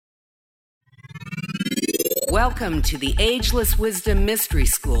Welcome to the Ageless Wisdom Mystery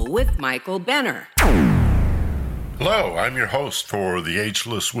School with Michael Benner. Hello, I'm your host for the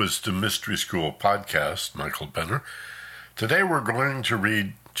Ageless Wisdom Mystery School podcast, Michael Benner. Today we're going to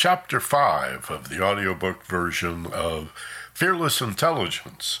read Chapter 5 of the audiobook version of Fearless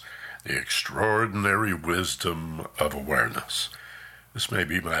Intelligence, The Extraordinary Wisdom of Awareness. This may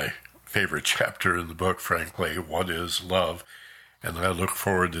be my favorite chapter in the book, frankly, What is Love? And I look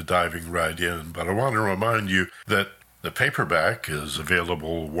forward to diving right in. But I want to remind you that the paperback is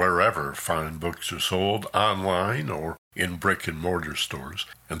available wherever fine books are sold, online or in brick-and-mortar stores.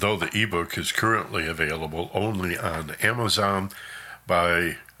 And though the ebook is currently available only on Amazon,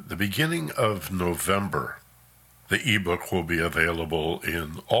 by the beginning of November, the ebook will be available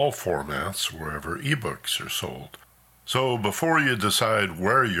in all formats wherever ebooks are sold. So before you decide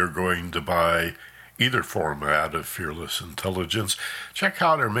where you're going to buy either format of Fearless Intelligence, check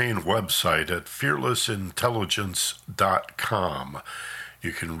out our main website at fearlessintelligence.com.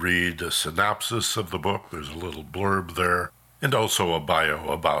 You can read a synopsis of the book, there's a little blurb there, and also a bio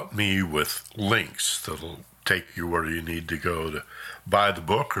about me with links that'll take you where you need to go to buy the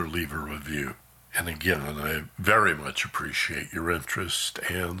book or leave a review. And again, I very much appreciate your interest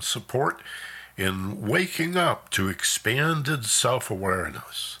and support in waking up to expanded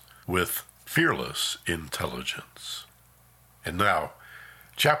self-awareness with Fearless Intelligence. And now,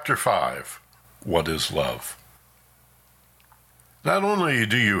 Chapter 5, What is Love? Not only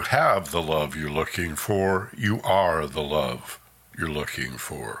do you have the love you're looking for, you are the love you're looking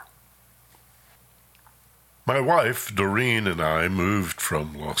for. My wife, Doreen, and I moved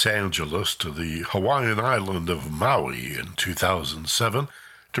from Los Angeles to the Hawaiian island of Maui in 2007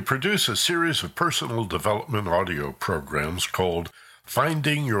 to produce a series of personal development audio programs called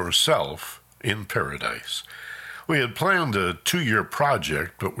Finding Yourself in Paradise. We had planned a 2-year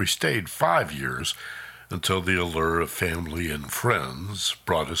project, but we stayed 5 years until the allure of family and friends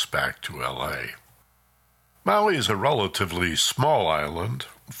brought us back to L.A. Maui is a relatively small island,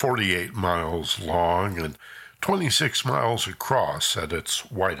 48 miles long and 26 miles across at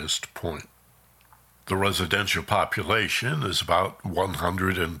its widest point. The residential population is about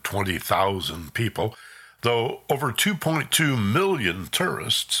 120,000 people, though over 2.2 million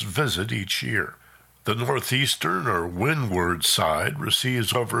tourists visit each year. The northeastern or windward side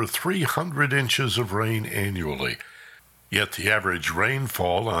receives over 300 inches of rain annually, yet the average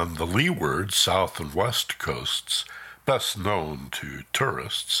rainfall on the leeward south and west coasts, best known to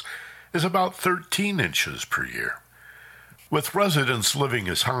tourists, is about 13 inches per year. With residents living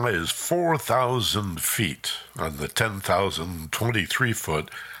as high as 4,000 feet on the 10,023-foot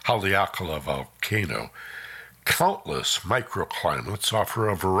Haleakala volcano, countless microclimates offer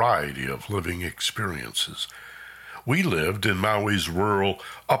a variety of living experiences. We lived in Maui's rural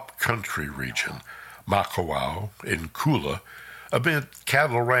upcountry region, Makawao and Kula, amid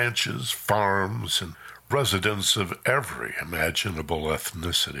cattle ranches, farms, and residents of every imaginable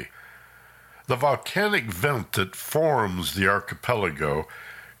ethnicity. The volcanic vent that forms the archipelago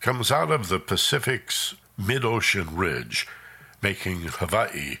comes out of the Pacific's mid-ocean ridge, making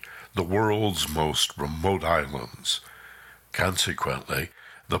Hawaii the world's most remote islands. Consequently,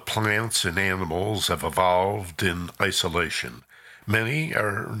 the plants and animals have evolved in isolation. Many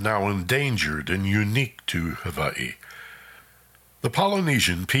are now endangered and unique to Hawaii. The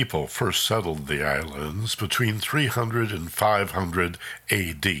Polynesian people first settled the islands between 300 and 500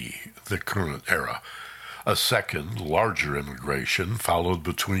 A.D., the current era. A second, larger immigration followed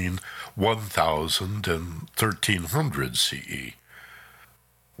between 1000 and 1300 C.E.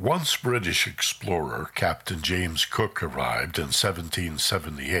 Once British explorer Captain James Cook arrived in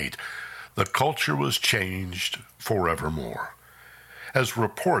 1778, the culture was changed forevermore. As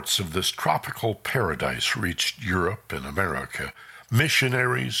reports of this tropical paradise reached Europe and America,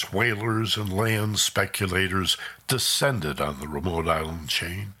 missionaries, whalers, and land speculators descended on the remote island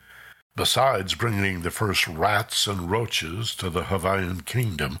chain. Besides bringing the first rats and roaches to the Hawaiian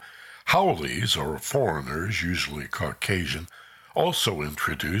kingdom, haoles, or foreigners, usually Caucasian, also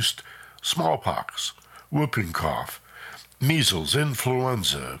introduced smallpox, whooping cough, measles,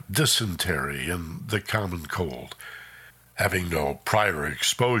 influenza, dysentery, and the common cold. Having no prior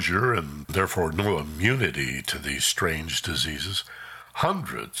exposure and therefore no immunity to these strange diseases,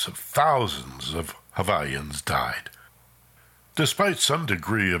 hundreds of thousands of Hawaiians died. Despite some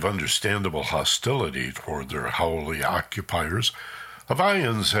degree of understandable hostility toward their haole occupiers,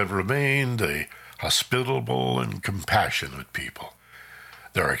 Hawaiians have remained a hospitable and compassionate people.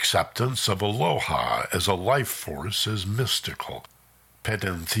 Their acceptance of aloha as a life force is mystical,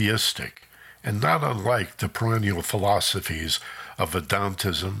 pantheistic, and not unlike the perennial philosophies of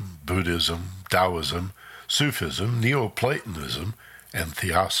Vedantism, Buddhism, Taoism, Sufism, Neoplatonism, and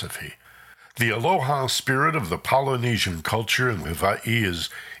Theosophy. The aloha spirit of the Polynesian culture in Hawaii is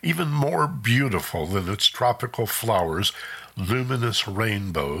even more beautiful than its tropical flowers, luminous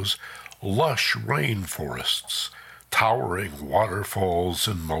rainbows, lush rainforests, towering waterfalls,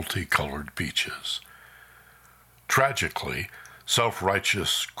 and multicolored beaches. Tragically,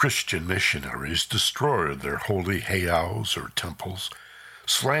 self-righteous Christian missionaries destroyed their holy heiaus or temples,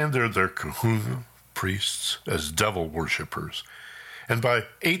 slandered their kahuna, priests, as devil worshippers, and by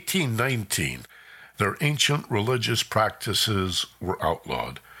 1819, their ancient religious practices were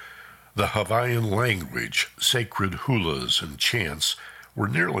outlawed. The Hawaiian language, sacred hulas, and chants were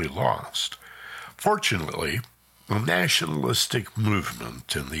nearly lost. Fortunately, a nationalistic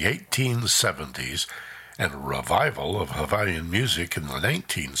movement in the 1870s and a revival of Hawaiian music in the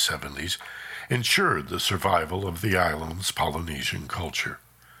 1970s ensured the survival of the island's Polynesian culture.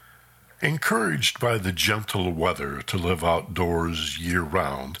 Encouraged by the gentle weather to live outdoors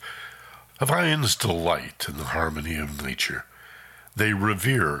year-round, Hawaiians delight in the harmony of nature. They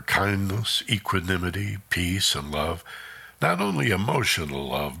revere kindness, equanimity, peace, and love, not only emotional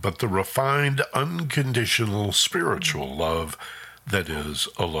love, but the refined, unconditional spiritual love that is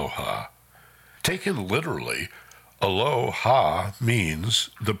aloha. Taken literally, aloha means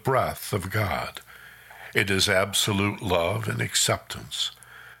the breath of God. It is absolute love and acceptance.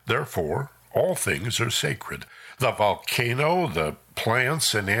 Therefore, all things are sacred. The volcano, the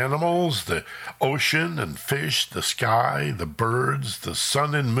plants and animals, the ocean and fish, the sky, the birds, the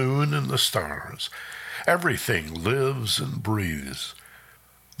sun and moon, and the stars. Everything lives and breathes.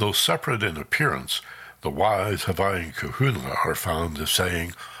 Though separate in appearance, the wise Hawaiian kahuna are found as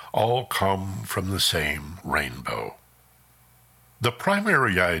saying, all come from the same rainbow. The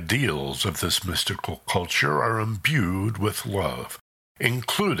primary ideals of this mystical culture are imbued with love,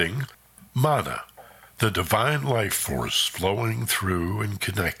 including mana, the divine life force flowing through and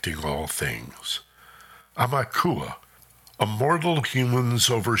connecting all things; Amakua, a mortal human's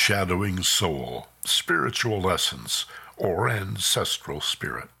overshadowing soul, spiritual essence, or ancestral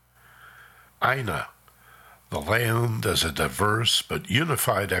spirit; Aina, the land as a diverse but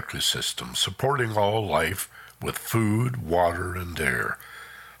unified ecosystem supporting all life with food, water, and air.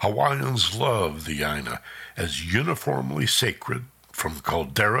 Hawaiians love the Aina as uniformly sacred from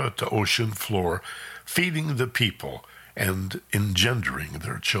caldera to ocean floor, feeding the people and engendering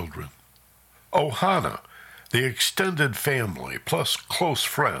their children. Ohana, the extended family plus close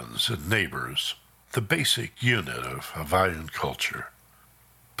friends and neighbors, the basic unit of Hawaiian culture.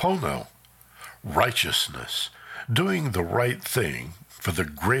 Pono, righteousness, doing the right thing for the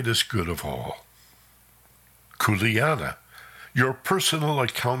greatest good of all. Kuleana, your personal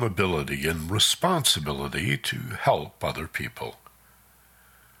accountability and responsibility to help other people.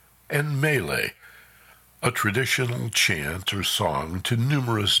 And Mele, a traditional chant or song to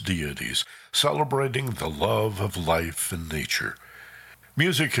numerous deities, celebrating the love of life and nature.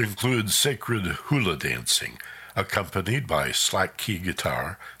 Music includes sacred hula dancing, accompanied by slack key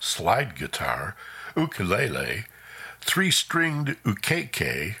guitar, slide guitar, ukulele, three-stringed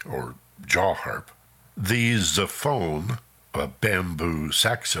ukeke, or jaw harp, the zaphone, a bamboo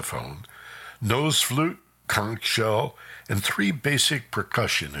saxophone, nose flute, conch shell, and three basic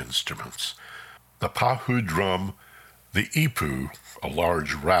percussion instruments: the pahu drum, the ipu, a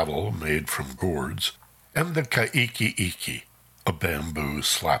large rattle made from gourds, and the kaikiiki, a bamboo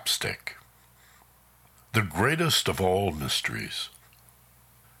slapstick. The greatest of all mysteries.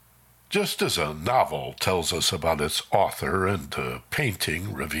 Just as a novel tells us about its author and a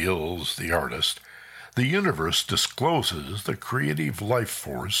painting reveals the artist, the universe discloses the creative life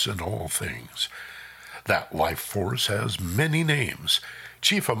force in all things. That life force has many names,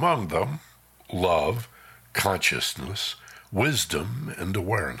 chief among them love, consciousness, wisdom, and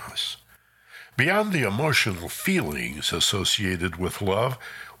awareness. Beyond the emotional feelings associated with love,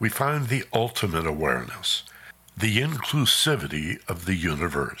 we find the ultimate awareness, the inclusivity of the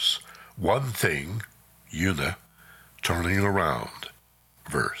universe. One thing, una, turning around,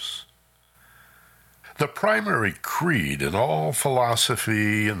 verse. The primary creed in all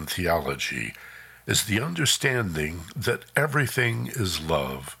philosophy and theology is the understanding that everything is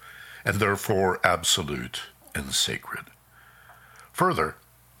love, and therefore absolute and sacred. Further,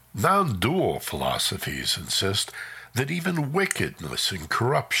 non-dual philosophies insist that even wickedness and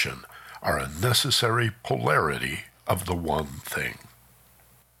corruption are a necessary polarity of the one thing.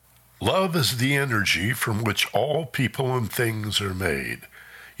 Love is the energy from which all people and things are made.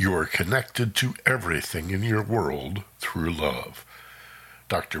 You are connected to everything in your world through love.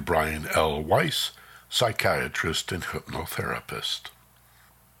 Dr. Brian L. Weiss, psychiatrist and hypnotherapist.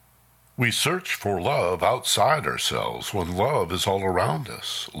 We search for love outside ourselves when love is all around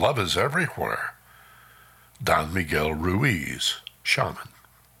us. Love is everywhere. Don Miguel Ruiz, Shaman.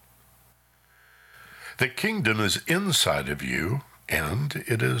 The kingdom is inside of you, and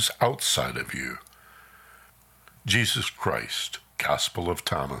it is outside of you. Jesus Christ, Gospel of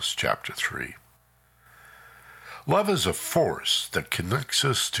Thomas, chapter 3. Love is a force that connects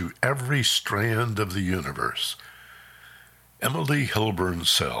us to every strand of the universe. Emily Hilburn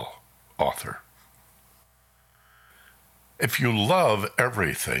Sell, author. If you love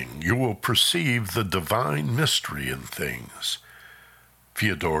everything, you will perceive the divine mystery in things.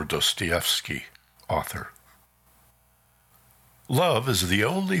 Fyodor Dostoevsky, author. Love is the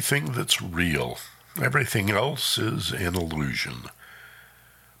only thing that's real. Everything else is an illusion.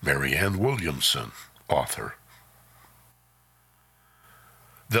 Marianne Williamson, author.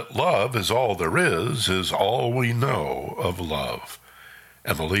 That love is all there is all we know of love.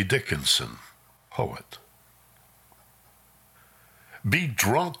 Emily Dickinson, poet. Be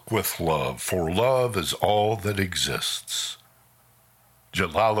drunk with love, for love is all that exists.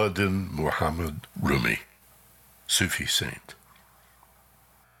 Jalaluddin Muhammad Rumi, Sufi saint.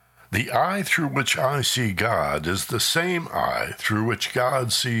 The eye through which I see God is the same eye through which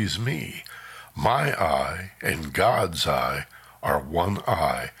God sees me. My eye and God's eye are one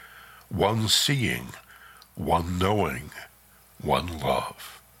eye, one seeing, one knowing, one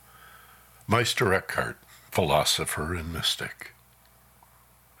love. Meister Eckhart, philosopher and mystic.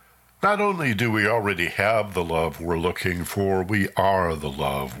 Not only do we already have the love we're looking for, we are the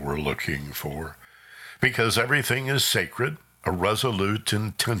love we're looking for. Because everything is sacred, a resolute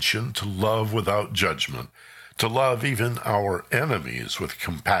intention to love without judgment, to love even our enemies with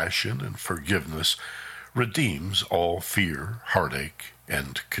compassion and forgiveness, redeems all fear, heartache,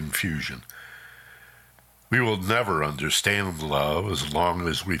 and confusion. We will never understand love as long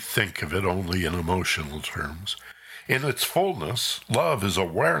as we think of it only in emotional terms. In its fullness, love is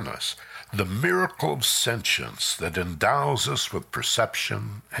awareness, the miracle of sentience that endows us with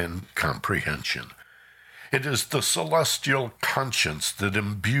perception and comprehension. It is the celestial conscience that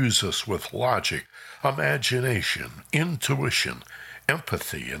imbues us with logic, imagination, intuition,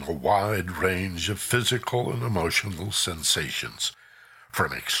 empathy, and a wide range of physical and emotional sensations,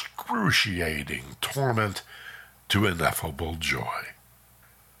 from excruciating torment to ineffable joy.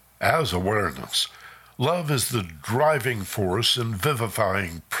 As awareness, love is the driving force and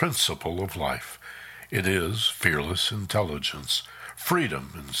vivifying principle of life. It is fearless intelligence,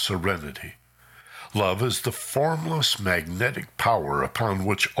 freedom and serenity. Love is the formless magnetic power upon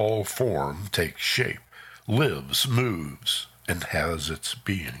which all form takes shape, lives, moves, and has its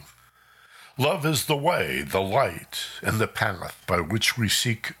being. Love is the way, the light, and the path by which we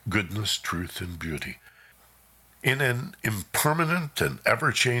seek goodness, truth, and beauty. In an impermanent and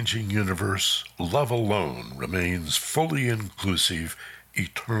ever-changing universe, love alone remains fully inclusive,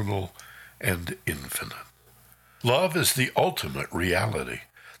 eternal, and infinite. Love is the ultimate reality,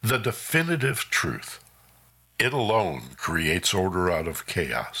 the definitive truth. It alone creates order out of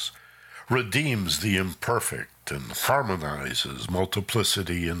chaos, redeems the imperfect, and harmonizes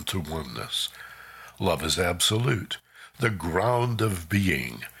multiplicity into oneness. Love is absolute, the ground of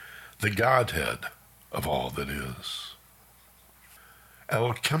being, the Godhead of all that is.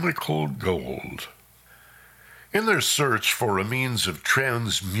 Alchemical gold. In their search for a means of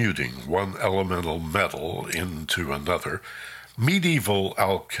transmuting one elemental metal into another, medieval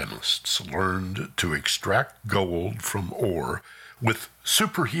alchemists learned to extract gold from ore with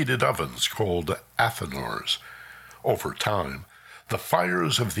superheated ovens called athanors. Over time, the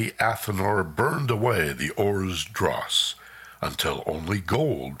fires of the athanor burned away the ore's dross until only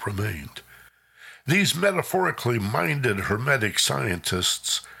gold remained. These metaphorically minded Hermetic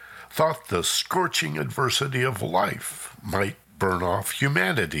scientists thought the scorching adversity of life might burn off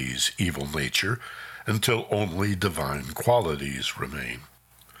humanity's evil nature until only divine qualities remain.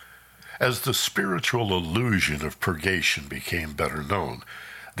 As the spiritual illusion of purgation became better known,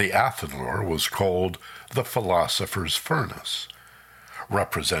 the athanor was called the philosopher's furnace.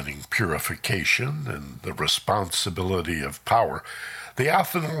 Representing purification and the responsibility of power, the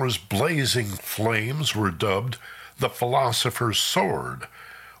athanor's blazing flames were dubbed the philosopher's sword,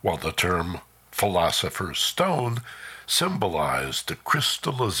 while the term philosopher's stone symbolized the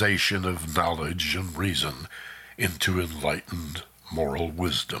crystallization of knowledge and reason into enlightened moral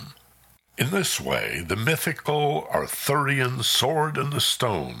wisdom. In this way, the mythical Arthurian sword in the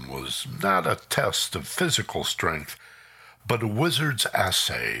stone was not a test of physical strength, but a wizard's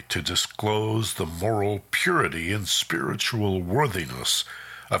essay to disclose the moral purity and spiritual worthiness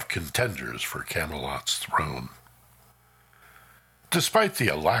of contenders for Camelot's throne. Despite the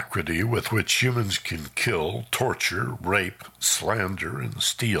alacrity with which humans can kill, torture, rape, slander, and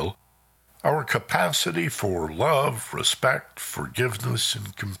steal, our capacity for love, respect, forgiveness,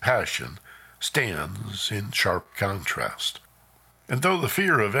 and compassion stands in sharp contrast. And though the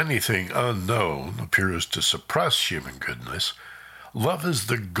fear of anything unknown appears to suppress human goodness, love is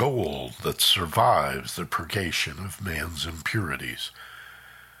the gold that survives the purgation of man's impurities.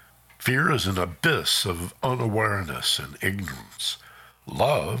 Fear is an abyss of unawareness and ignorance.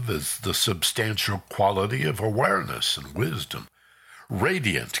 Love is the substantial quality of awareness and wisdom,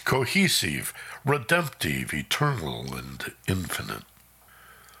 radiant, cohesive, redemptive, eternal, and infinite.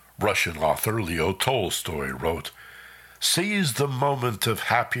 Russian author Leo Tolstoy wrote, "Seize the moment of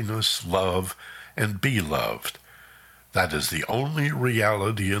happiness, love, and be loved. That is the only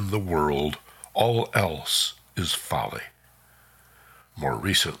reality in the world. All else is folly." More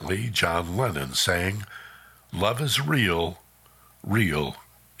recently, John Lennon sang, "Love is real, real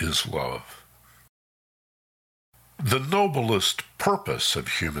is love." The noblest purpose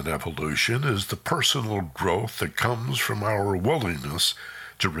of human evolution is the personal growth that comes from our willingness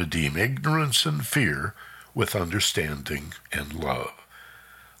to redeem ignorance and fear with understanding and love.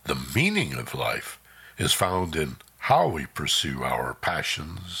 The meaning of life is found in how we pursue our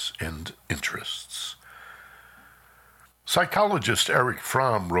passions and interests. Psychologist Erich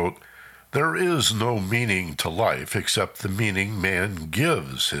Fromm wrote, "There is no meaning to life except the meaning man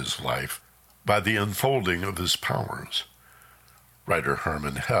gives his life by the unfolding of his powers." Writer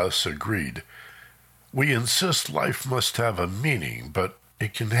Hermann Hesse agreed, "We insist life must have a meaning, but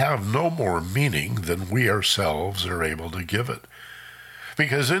it can have no more meaning than we ourselves are able to give it.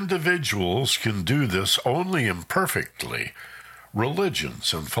 Because individuals can do this only imperfectly,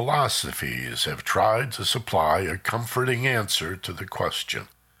 religions and philosophies have tried to supply a comforting answer to the question.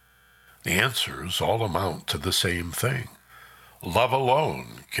 The answers all amount to the same thing. Love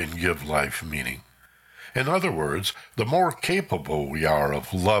alone can give life meaning. In other words, the more capable we are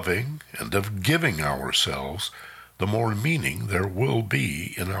of loving and of giving ourselves, the more meaning there will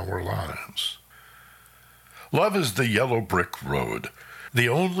be in our lives. Love is the yellow brick road, the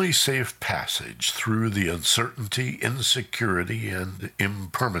only safe passage through the uncertainty, insecurity, and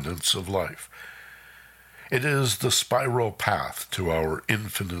impermanence of life. It is the spiral path to our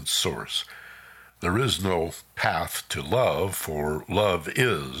infinite source. There is no path to love, for love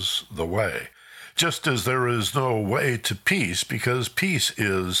is the way, just as there is no way to peace, because peace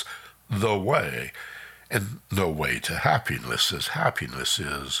is the way, and no way to happiness, as happiness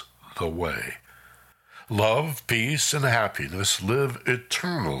is the way. Love, peace, and happiness live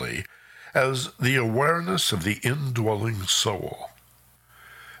eternally as the awareness of the indwelling soul.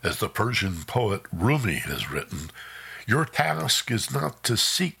 As the Persian poet Rumi has written, your task is not to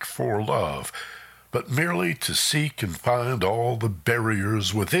seek for love, but merely to seek and find all the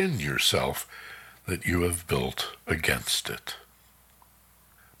barriers within yourself that you have built against it.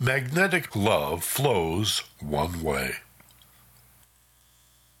 Magnetic love flows one way.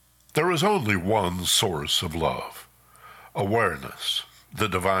 There is only one source of love, awareness, the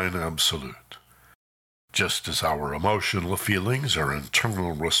divine absolute. Just as our emotional feelings are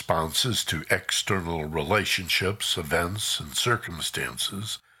internal responses to external relationships, events, and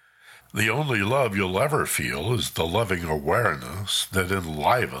circumstances, the only love you'll ever feel is the loving awareness that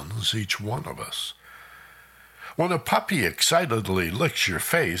enlivens each one of us. When a puppy excitedly licks your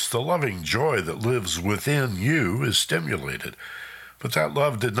face, the loving joy that lives within you is stimulated, but that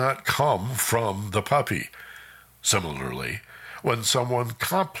love did not come from the puppy. Similarly, when someone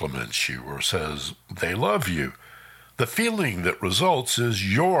compliments you or says they love you, the feeling that results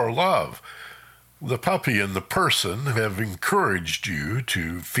is your love. The puppy and the person have encouraged you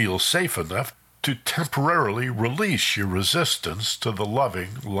to feel safe enough to temporarily release your resistance to the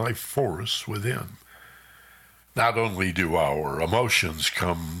loving life force within. Not only do our emotions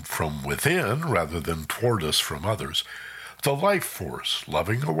come from within rather than toward us from others, the life force,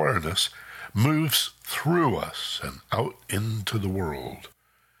 loving awareness, moves through us and out into the world.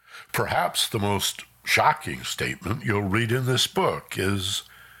 Perhaps the most shocking statement you'll read in this book is,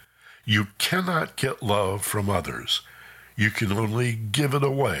 you cannot get love from others. You can only give it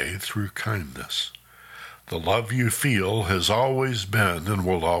away through kindness. The love you feel has always been and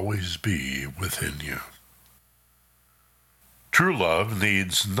will always be within you. True love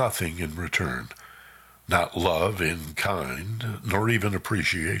needs nothing in return, not love in kind, nor even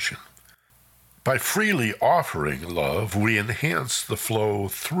appreciation. By freely offering love, we enhance the flow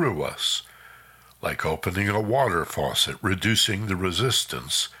through us, like opening a water faucet, reducing the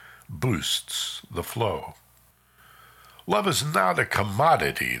resistance boosts the flow. Love is not a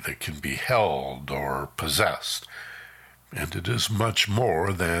commodity that can be held or possessed. and it is much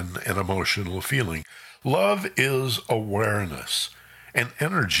more than an emotional feeling. Love is awareness, an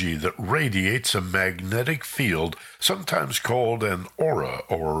energy that radiates a magnetic field, sometimes called an aura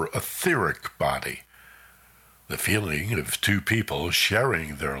or etheric body. The feeling of two people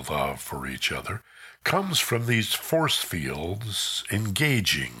sharing their love for each other comes from these force fields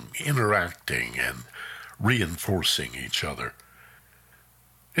engaging, interacting, and reinforcing each other.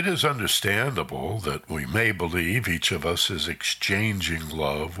 It is understandable that we may believe each of us is exchanging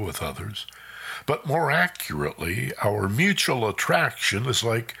love with others, but more accurately, our mutual attraction is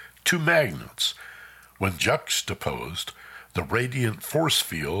like two magnets. When juxtaposed, the radiant force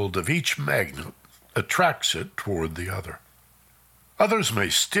field of each magnet attracts it toward the other. Others may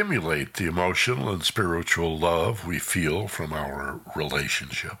stimulate the emotional and spiritual love we feel from our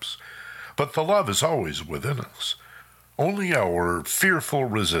relationships, but the love is always within us. Only our fearful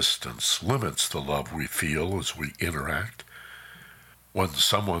resistance limits the love we feel as we interact. When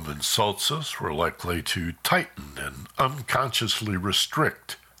someone insults us, we're likely to tighten and unconsciously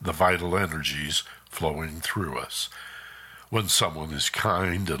restrict the vital energies flowing through us. When someone is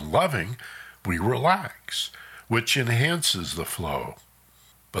kind and loving, we relax, which enhances the flow.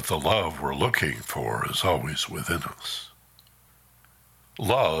 But the love we're looking for is always within us.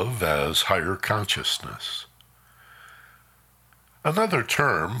 Love as higher consciousness. Another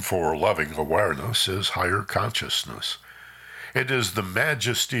term for loving awareness is higher consciousness. It is the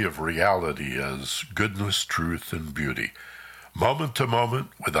majesty of reality as goodness, truth, and beauty, moment to moment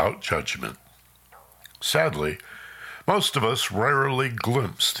without judgment. Sadly, most of us rarely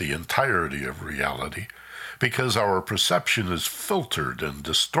glimpse the entirety of reality because our perception is filtered and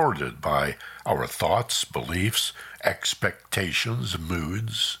distorted by our thoughts, beliefs, expectations,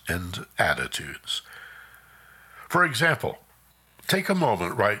 moods, and attitudes. For example, take a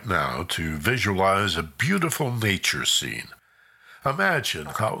moment right now to visualize a beautiful nature scene. Imagine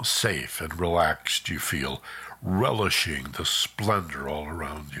how safe and relaxed you feel, relishing the splendor all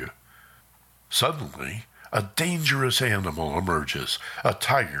around you. Suddenly, a dangerous animal emerges, a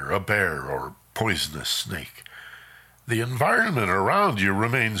tiger, a bear, or poisonous snake. The environment around you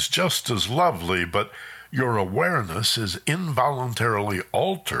remains just as lovely, but your awareness is involuntarily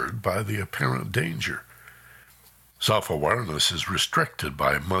altered by the apparent danger. Self-awareness is restricted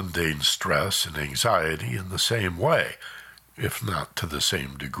by mundane stress and anxiety in the same way, if not to the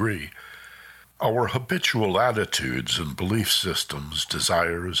same degree. Our habitual attitudes and belief systems,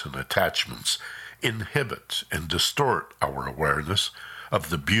 desires, and attachments inhibit and distort our awareness of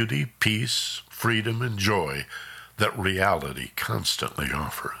the beauty, peace, freedom, and joy that reality constantly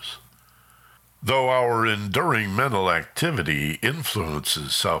offers. Though our enduring mental activity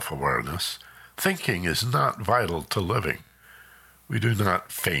influences self-awareness, thinking is not vital to living. We do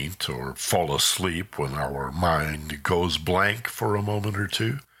not faint or fall asleep when our mind goes blank for a moment or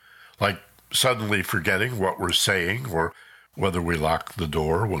two, like suddenly forgetting what we're saying or whether we locked the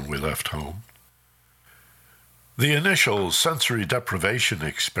door when we left home. The initial sensory deprivation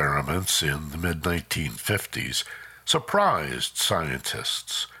experiments in the mid-1950s surprised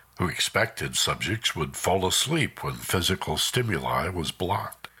scientists who expected subjects would fall asleep when physical stimuli was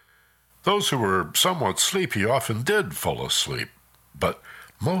blocked. Those who were somewhat sleepy often did fall asleep, but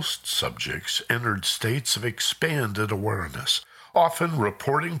most subjects entered states of expanded awareness, often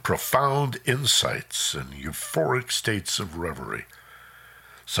reporting profound insights and euphoric states of reverie.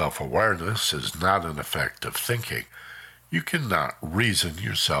 Self-awareness is not an effect of thinking. You cannot reason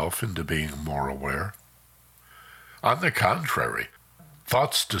yourself into being more aware. On the contrary,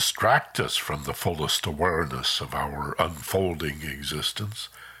 thoughts distract us from the fullest awareness of our unfolding existence.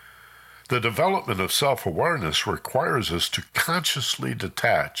 The development of self-awareness requires us to consciously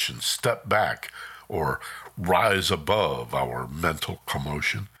detach and step back or rise above our mental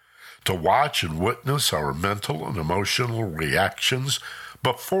commotion, to watch and witness our mental and emotional reactions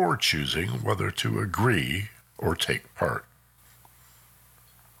before choosing whether to agree or take part.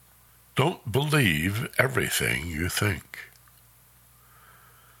 Don't believe everything you think.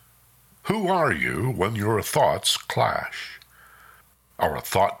 Who are you when your thoughts clash? Our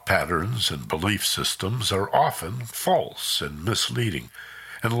thought patterns and belief systems are often false and misleading,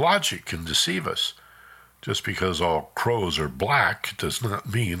 and logic can deceive us. Just because all crows are black does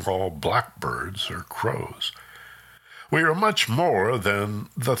not mean all blackbirds are crows. We are much more than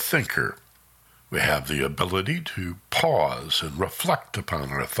the thinker. We have the ability to pause and reflect upon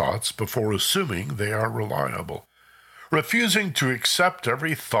our thoughts before assuming they are reliable. Refusing to accept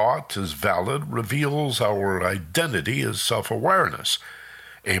every thought as valid reveals our identity as self-awareness,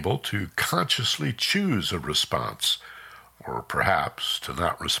 able to consciously choose a response, or perhaps to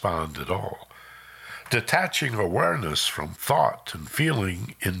not respond at all. Detaching awareness from thought and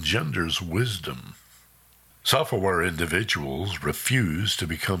feeling engenders wisdom. Self-aware individuals refuse to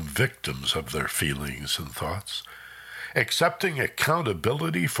become victims of their feelings and thoughts. Accepting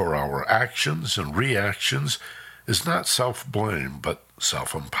accountability for our actions and reactions is not self-blame, but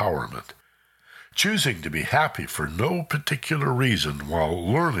self-empowerment. Choosing to be happy for no particular reason while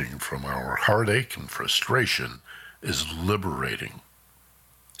learning from our heartache and frustration is liberating.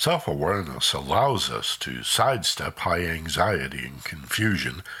 Self-awareness allows us to sidestep high anxiety and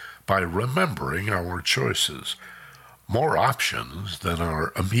confusion by remembering our choices, more options than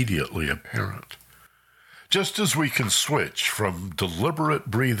are immediately apparent. Just as we can switch from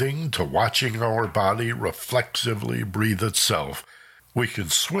deliberate breathing to watching our body reflexively breathe itself, we can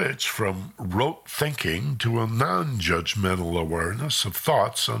switch from rote thinking to a non-judgmental awareness of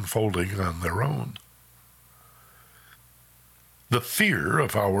thoughts unfolding on their own. The fear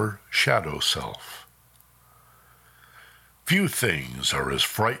of our shadow self. Few things are as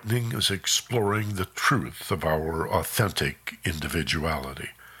frightening as exploring the truth of our authentic individuality.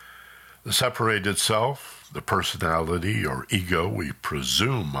 The separated self, the personality or ego we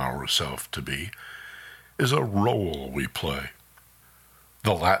presume ourselves to be, is a role we play.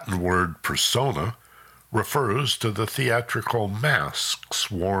 The Latin word persona refers to the theatrical masks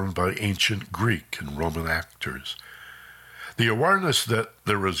worn by ancient Greek and Roman actors. The awareness that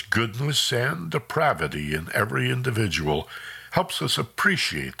there is goodness and depravity in every individual helps us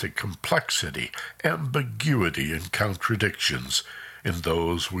appreciate the complexity, ambiguity, and contradictions in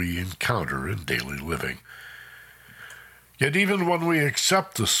those we encounter in daily living. Yet even when we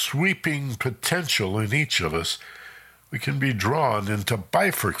accept the sweeping potential in each of us, we can be drawn into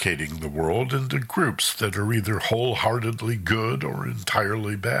bifurcating the world into groups that are either wholeheartedly good or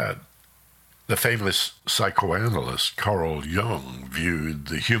entirely bad. The famous psychoanalyst Carl Jung viewed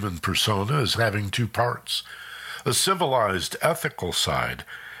the human persona as having two parts, a civilized ethical side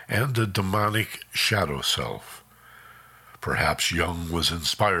and a demonic shadow self. Perhaps Jung was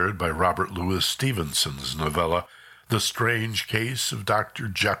inspired by Robert Louis Stevenson's novella, The Strange Case of Dr.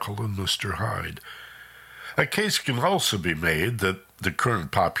 Jekyll and Mr. Hyde. A case can also be made that the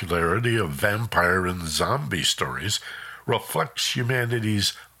current popularity of vampire and zombie stories reflects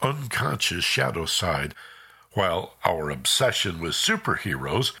humanity's unconscious shadow side, while our obsession with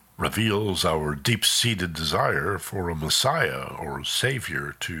superheroes reveals our deep-seated desire for a messiah or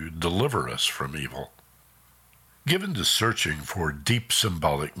savior to deliver us from evil. Given to searching for deep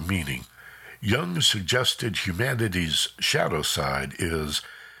symbolic meaning, Jung suggested humanity's shadow side is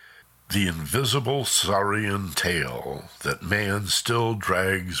the invisible saurian tail that man still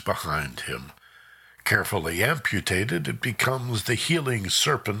drags behind him. Carefully amputated, it becomes the healing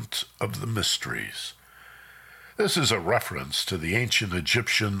serpent of the mysteries. This is a reference to the ancient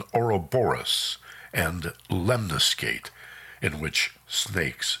Egyptian Ouroboros and lemniscate, in which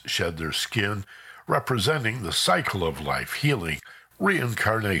snakes shed their skin, representing the cycle of life, healing,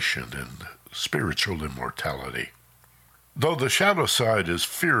 reincarnation, and spiritual immortality. Though the shadow side is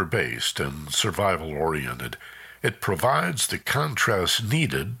fear-based and survival-oriented, it provides the contrast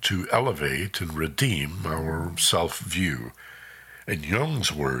needed to elevate and redeem our self-view. In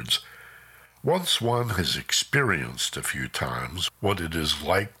Jung's words, once one has experienced a few times what it is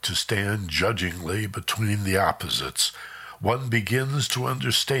like to stand judgingly between the opposites, one begins to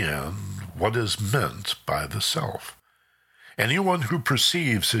understand what is meant by the self. Anyone who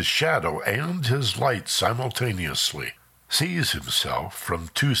perceives his shadow and his light simultaneously sees himself from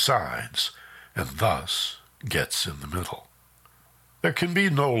two sides, and thus gets in the middle. There can be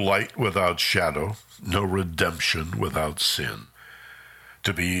no light without shadow, no redemption without sin.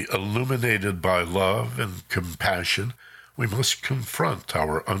 To be illuminated by love and compassion, we must confront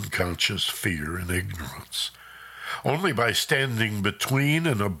our unconscious fear and ignorance. Only by standing between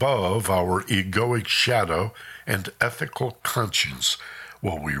and above our egoic shadow and ethical conscience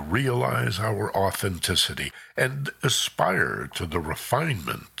will we realize our authenticity and aspire to the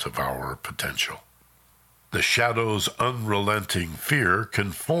refinement of our potential. The shadow's unrelenting fear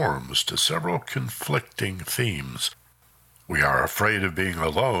conforms to several conflicting themes. We are afraid of being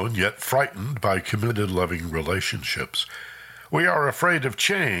alone, yet frightened by committed loving relationships. We are afraid of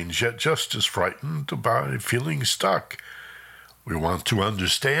change, yet just as frightened by feeling stuck. We want to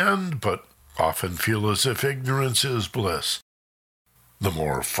understand, but often feel as if ignorance is bliss. The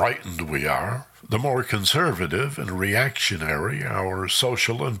more frightened we are, the more conservative and reactionary our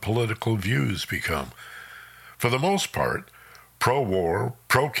social and political views become. For the most part, pro-war,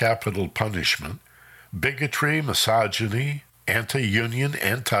 pro-capital punishment, bigotry, misogyny, anti-union,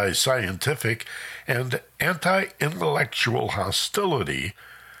 anti-scientific, and anti-intellectual hostility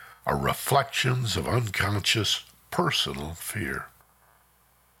are reflections of unconscious personal fear.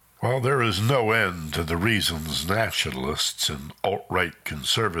 While there is no end to the reasons nationalists and alt-right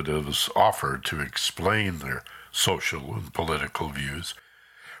conservatives offer to explain their social and political views,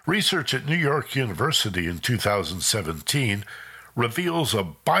 research at New York University in 2017 reveals a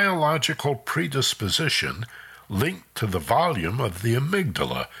biological predisposition linked to the volume of the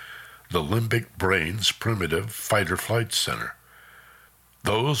amygdala, the limbic brain's primitive fight-or-flight center.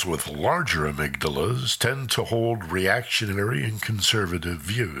 Those with larger amygdalas tend to hold reactionary and conservative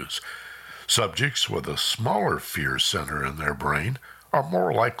views. Subjects with a smaller fear center in their brain are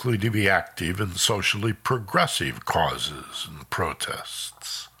more likely to be active in socially progressive causes and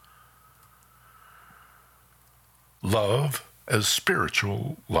protests. Love as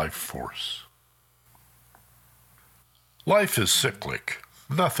spiritual life force. Life is cyclic.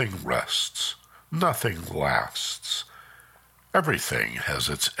 Nothing rests. Nothing lasts. Everything has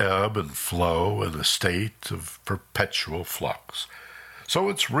its ebb and flow in a state of perpetual flux. So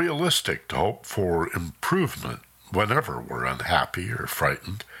it's realistic to hope for improvement whenever we're unhappy or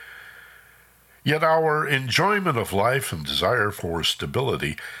frightened. Yet our enjoyment of life and desire for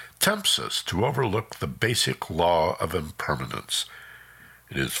stability tempts us to overlook the basic law of impermanence.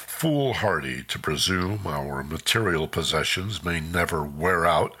 It is foolhardy to presume our material possessions may never wear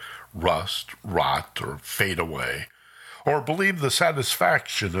out, rust, rot, or fade away, or believe the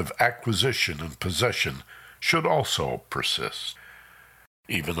satisfaction of acquisition and possession should also persist.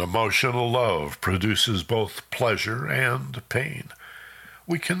 Even emotional love produces both pleasure and pain.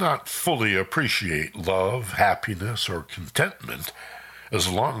 We cannot fully appreciate love, happiness, or contentment as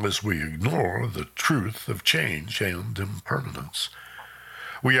long as we ignore the truth of change and impermanence.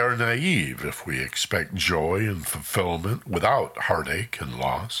 We are naive if we expect joy and fulfillment without heartache and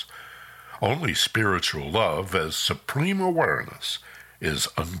loss. Only spiritual love as supreme awareness is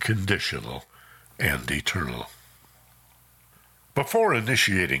unconditional and eternal. Before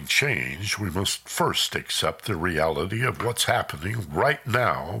initiating change, we must first accept the reality of what's happening right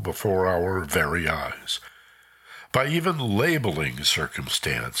now before our very eyes. By even labeling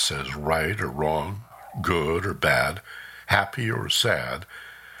circumstance as right or wrong, good or bad, happy or sad,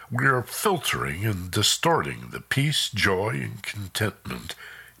 we are filtering and distorting the peace, joy, and contentment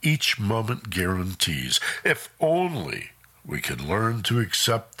each moment guarantees. If only we could learn to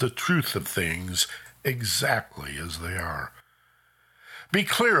accept the truth of things exactly as they are. Be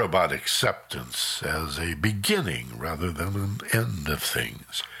clear about acceptance as a beginning rather than an end of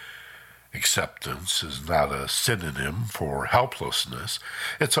things. Acceptance is not a synonym for helplessness.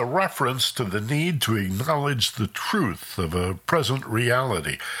 It's a reference to the need to acknowledge the truth of a present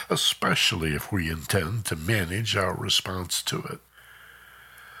reality, especially if we intend to manage our response to it.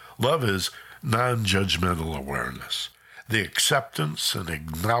 Love is non-judgmental awareness, the acceptance and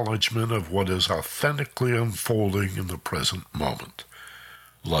acknowledgement of what is authentically unfolding in the present moment.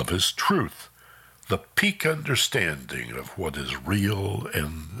 Love is truth, the peak understanding of what is real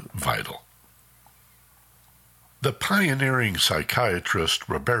and vital. The pioneering psychiatrist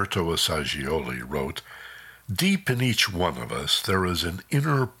Roberto Assagioli wrote, "Deep in each one of us there is an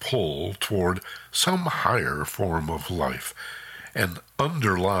inner pull toward some higher form of life, an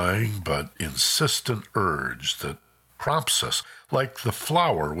underlying but insistent urge that prompts us, like the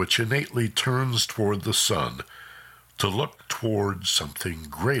flower which innately turns toward the sun, to look toward something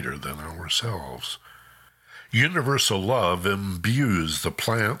greater than ourselves. Universal love imbues the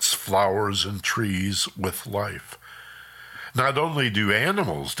plants, flowers, and trees with life. Not only do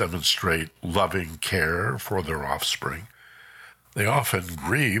animals demonstrate loving care for their offspring, they often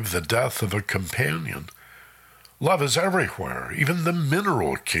grieve the death of a companion. Love is everywhere. Even the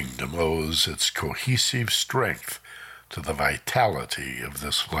mineral kingdom owes its cohesive strength to the vitality of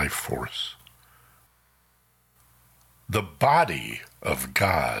this life force." The body of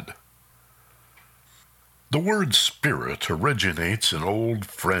God. The word spirit originates in Old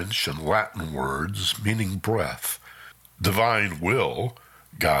French and Latin words meaning breath. Divine will,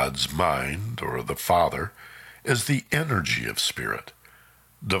 God's mind or the Father, is the energy of spirit.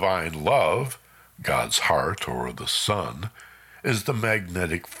 Divine love, God's heart or the Son, is the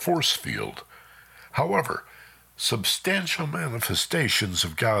magnetic force field. However, substantial manifestations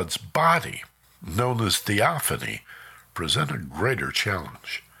of God's body, known as theophany, present a greater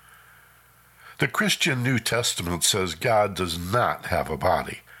challenge. The Christian New Testament says God does not have a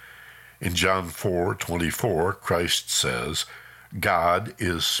body. In John 4:24, Christ says, God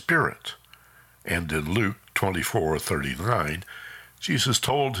is spirit. And in Luke 24:39, Jesus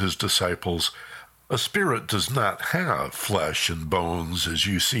told his disciples, a spirit does not have flesh and bones as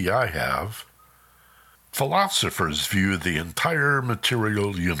you see I have. Philosophers view the entire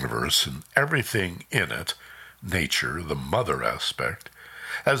material universe and everything in it, nature, the mother aspect,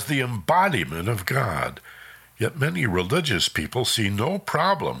 as the embodiment of God. Yet many religious people see no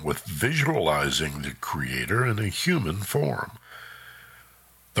problem with visualizing the Creator in a human form.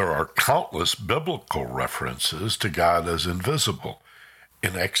 There are countless biblical references to God as invisible.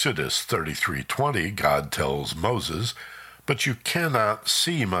 In Exodus 33:20, God tells Moses, "But you cannot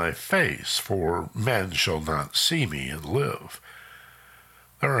see my face, for man shall not see me and live."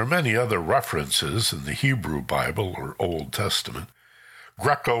 There are many other references in the Hebrew Bible or Old Testament,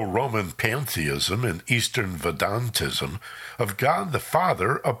 Greco-Roman pantheism and Eastern Vedantism of God the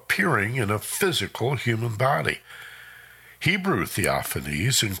Father appearing in a physical human body. Hebrew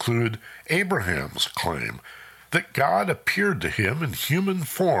theophanies include Abraham's claim that God appeared to him in human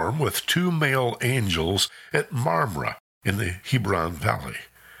form with two male angels at Mamre in the Hebron Valley.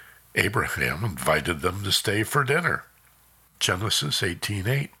 Abraham invited them to stay for dinner. Genesis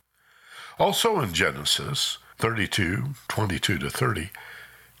 18:8. Also in Genesis 32:22-30,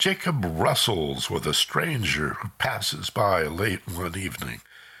 Jacob wrestles with a stranger who passes by late one evening.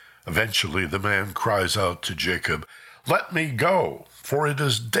 Eventually the man cries out to Jacob, "Let me go, for it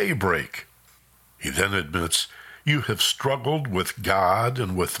is daybreak." He then admits, "You have struggled with God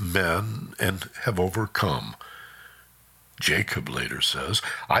and with men and have overcome." Jacob later says,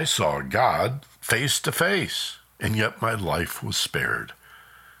 "I saw God face to face, and yet my life was spared."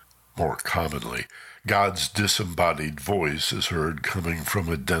 More commonly, God's disembodied voice is heard coming from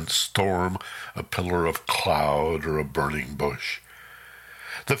a dense storm, a pillar of cloud, or a burning bush.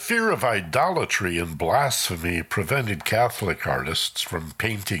 The fear of idolatry and blasphemy prevented Catholic artists from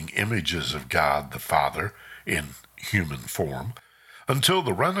painting images of God the Father in human form until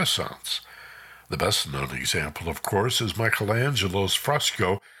the Renaissance. The best-known example, of course, is Michelangelo's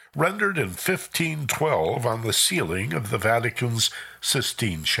fresco rendered in 1512 on the ceiling of the Vatican's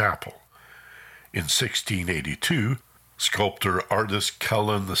Sistine Chapel. In 1682, sculptor-artist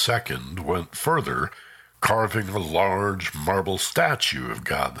Kellen II went further, carving a large marble statue of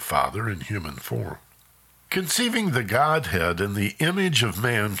God the Father in human form. Conceiving the Godhead in the image of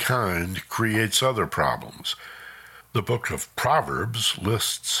mankind creates other problems. The book of Proverbs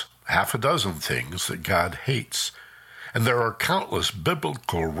lists half a dozen things that God hates, and there are countless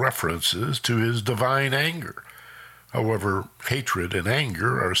biblical references to his divine anger. However, hatred and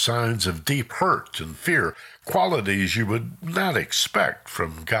anger are signs of deep hurt and fear, qualities you would not expect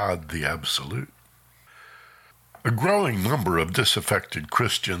from God the Absolute. A growing number of disaffected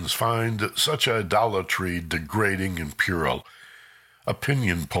Christians find such idolatry degrading and puerile.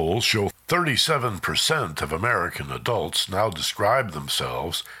 Opinion polls show 37% of American adults now describe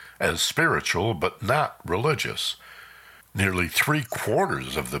themselves as spiritual but not religious. Nearly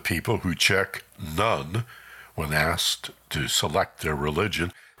 3/4 of the people who check none when asked to select their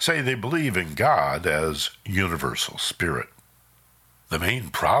religion say they believe in God as universal spirit. The main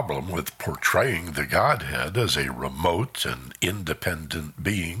problem with portraying the Godhead as a remote and independent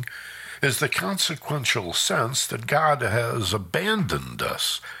being is the consequential sense that God has abandoned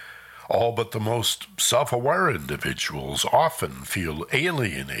us. All but the most self-aware individuals often feel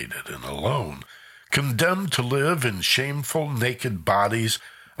alienated and alone, condemned to live in shameful naked bodies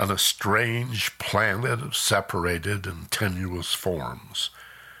on a strange planet of separated and tenuous forms.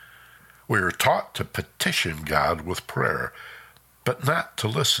 We are taught to petition God with prayer, but not to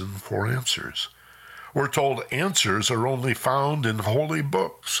listen for answers. We're told answers are only found in holy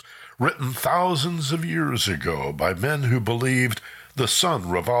books, written thousands of years ago by men who believed the sun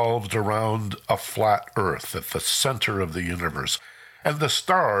revolved around a flat earth at the center of the universe, and the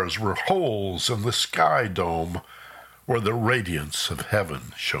stars were holes in the sky dome where the radiance of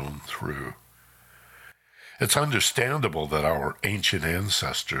heaven shone through. It's understandable that our ancient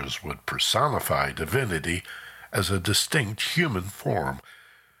ancestors would personify divinity as a distinct human form,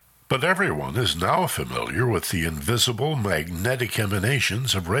 but everyone is now familiar with the invisible magnetic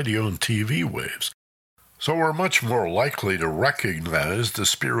emanations of radio and TV waves, so we're much more likely to recognize the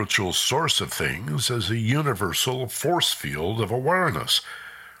spiritual source of things as a universal force field of awareness,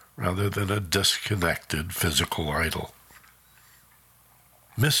 rather than a disconnected physical idol.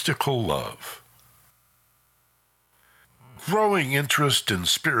 Mystical love. Growing interest in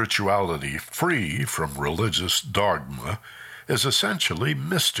spirituality free from religious dogma is essentially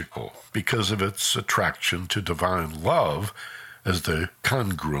mystical because of its attraction to divine love as the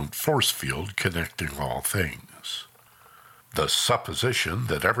congruent force field connecting all things. The supposition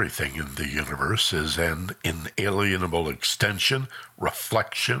that everything in the universe is an inalienable extension,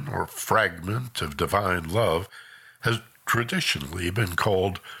 reflection, or fragment of divine love has traditionally been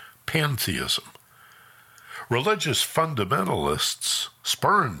called pantheism. Religious fundamentalists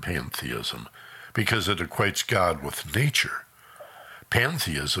spurn pantheism because it equates God with nature.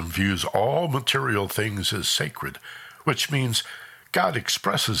 Pantheism views all material things as sacred, which means God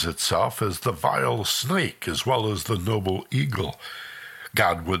expresses itself as the vile snake as well as the noble eagle.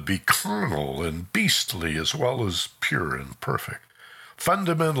 God would be carnal and beastly as well as pure and perfect,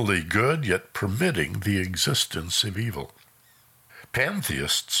 fundamentally good yet permitting the existence of evil.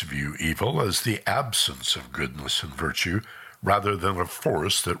 Pantheists view evil as the absence of goodness and virtue rather than a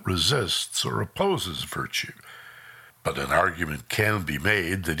force that resists or opposes virtue. But an argument can be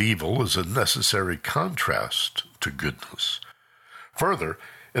made that evil is a necessary contrast to goodness. Further,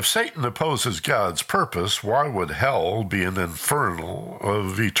 if Satan opposes God's purpose, why would hell be an infernal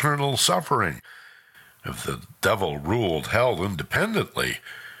of eternal suffering? If the devil ruled hell independently,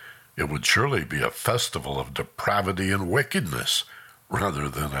 it would surely be a festival of depravity and wickedness, rather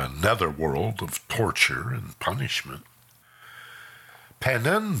than a netherworld of torture and punishment.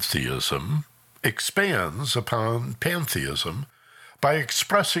 Panentheism expands upon pantheism by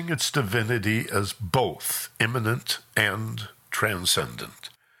expressing its divinity as both immanent and transcendent.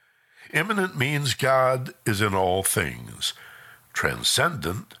 Immanent means God is in all things.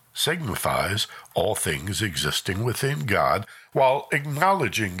 Transcendent signifies all things existing within God, while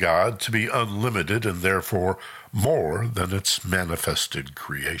acknowledging God to be unlimited and therefore more than its manifested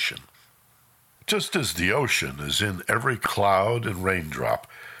creation. Just as the ocean is in every cloud and raindrop,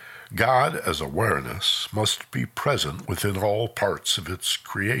 God as awareness must be present within all parts of its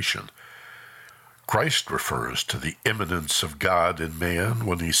creation. Christ refers to the immanence of God in man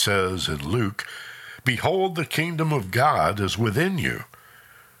when he says in Luke, "Behold, the kingdom of God is within you."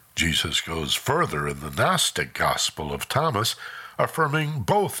 Jesus goes further in the Gnostic Gospel of Thomas, affirming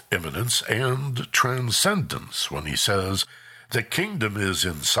both immanence and transcendence when he says, "The kingdom is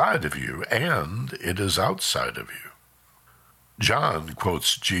inside of you and it is outside of you." John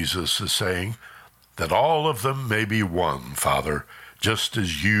quotes Jesus as saying, "That all of them may be one, Father, just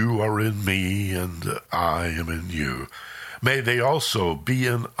as you are in me and I am in you. May they also be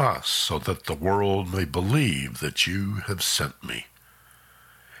in us, so that the world may believe that you have sent me."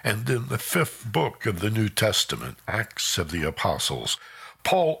 And in the 5th book of the New Testament, Acts of the Apostles,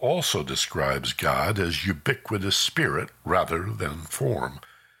 Paul also describes God as ubiquitous spirit rather than form,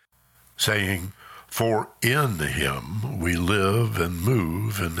 saying, "For in him we live and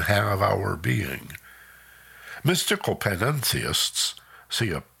move and have our being." Mystical panentheists see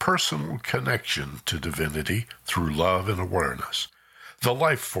a personal connection to divinity through love and awareness, the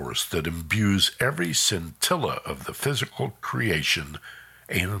life force that imbues every scintilla of the physical creation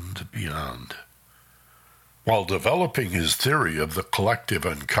and beyond. While developing his theory of the collective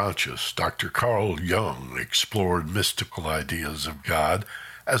unconscious, Dr. Carl Jung explored mystical ideas of God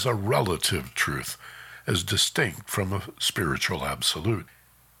as a relative truth, as distinct from a spiritual absolute.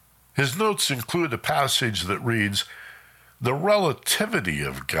 His notes include a passage that reads, "The relativity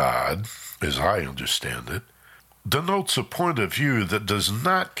of God, as I understand it, denotes a point of view that does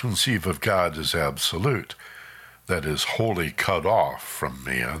not conceive of God as absolute, that is, wholly cut off from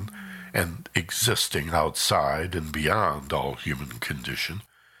man and existing outside and beyond all human condition,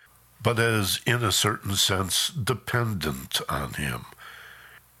 but as, in a certain sense, dependent on him.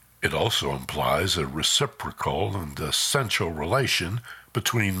 It also implies a reciprocal and essential relation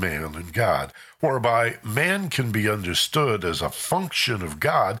between man and God, whereby man can be understood as a function of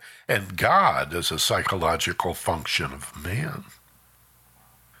God and God as a psychological function of man."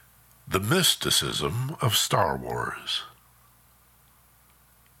 The mysticism of Star Wars.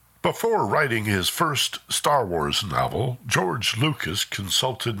 Before writing his first Star Wars novel, George Lucas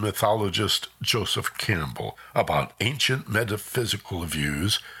consulted mythologist Joseph Campbell about ancient metaphysical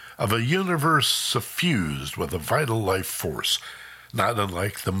views of a universe suffused with a vital life force, not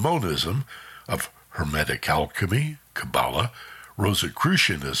unlike the monism of Hermetic alchemy, Kabbalah,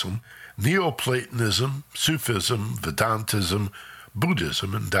 Rosicrucianism, Neoplatonism, Sufism, Vedantism,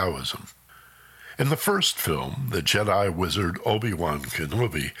 Buddhism, and Taoism. In the first film, the Jedi wizard Obi-Wan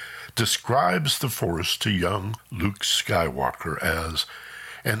Kenobi describes the Force to young Luke Skywalker as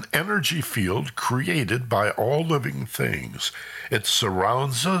an energy field created by all living things. It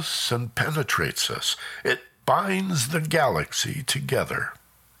surrounds us and penetrates us. It binds the galaxy together.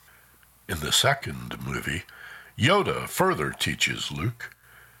 In the second movie, Yoda further teaches Luke,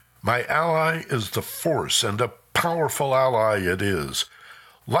 "My ally is the Force, and a powerful ally it is.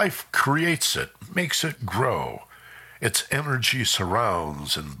 Life creates it, makes it grow. Its energy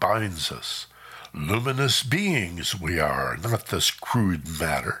surrounds and binds us. Luminous beings we are, not this crude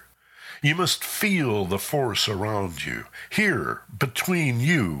matter. You must feel the force around you, here, between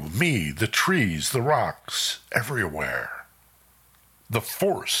you, me, the trees, the rocks, everywhere. The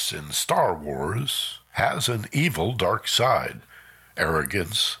Force in Star Wars has an evil dark side: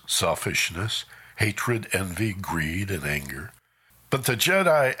 arrogance, selfishness, hatred, envy, greed, and anger. But the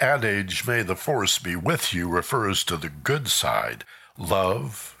Jedi adage, "May the Force be with you," refers to the good side: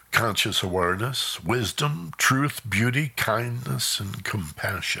 love, conscious awareness, wisdom, truth, beauty, kindness, and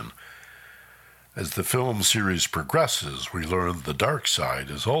compassion. As the film series progresses, we learn the dark side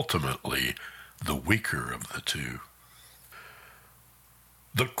is ultimately the weaker of the two.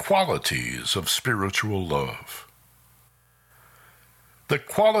 The qualities of spiritual love. The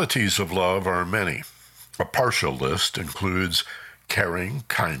qualities of love are many. A partial list includes caring,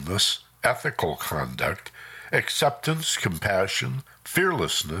 kindness, ethical conduct, acceptance, compassion,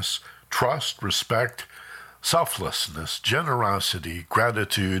 fearlessness, trust, respect, selflessness, generosity,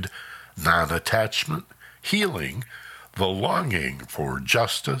 gratitude, non-attachment, healing, the longing for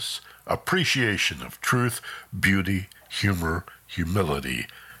justice, appreciation of truth, beauty, humor, humility,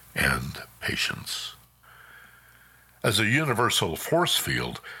 and patience. As a universal force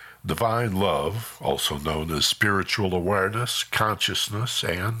field, divine love, also known as spiritual awareness, consciousness,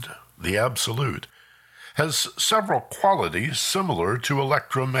 and the absolute, has several qualities similar to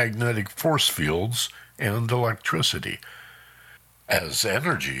electromagnetic force fields and electricity. As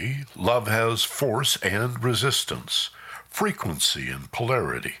energy, love has force and resistance, frequency and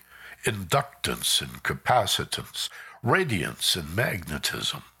polarity, inductance and capacitance, radiance and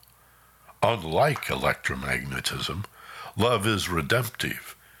magnetism. Unlike electromagnetism, love is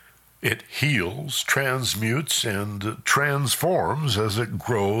redemptive. It heals, transmutes, and transforms as it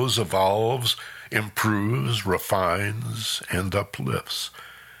grows, evolves, improves, refines, and uplifts.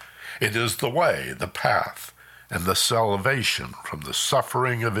 It is the way, the path, and the salvation from the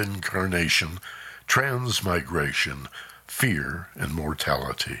suffering of incarnation, transmigration, fear, and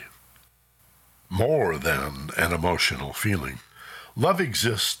mortality. More than an emotional feeling, love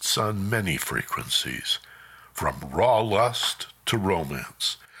exists on many frequencies, from raw lust to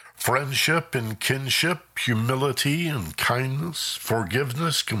romance, friendship and kinship, humility and kindness,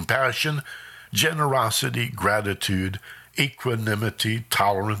 forgiveness, compassion, generosity, gratitude, equanimity,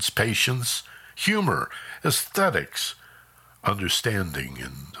 tolerance, patience, humor, aesthetics, understanding,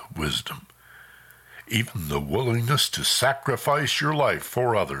 and wisdom. Even the willingness to sacrifice your life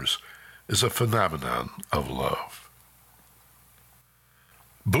for others is a phenomenon of love.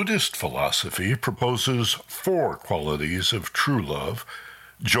 Buddhist philosophy proposes 4 qualities of true love: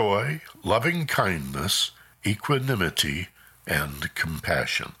 joy, loving kindness, equanimity, and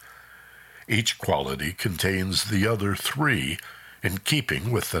compassion. Each quality contains the other 3, in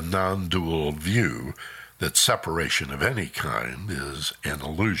keeping with the non-dual view that separation of any kind is an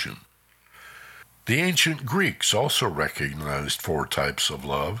illusion. The ancient Greeks also recognized 4 types of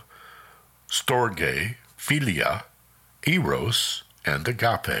love: storge, philia, eros, and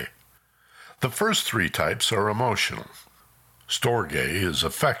agape. The first 3 types are emotional. Storge is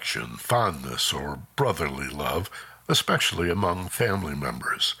affection, fondness, or brotherly love, especially among family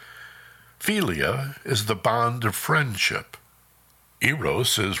members. Philia is the bond of friendship.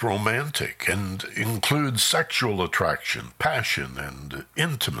 Eros is romantic and includes sexual attraction, passion, and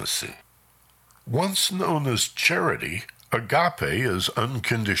intimacy. Once known as charity, agape is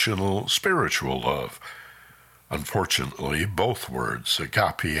unconditional spiritual love. Unfortunately, both words,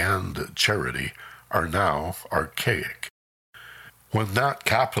 agape and charity, are now archaic. When not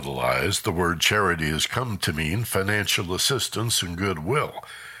capitalized, the word charity has come to mean financial assistance and goodwill.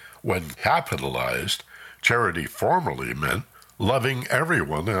 When capitalized, charity formerly meant loving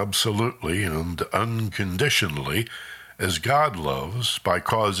everyone absolutely and unconditionally as God loves, by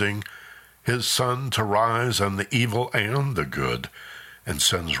causing his sun to rise on the evil and the good, and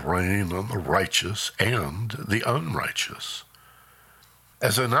sends rain on the righteous and the unrighteous.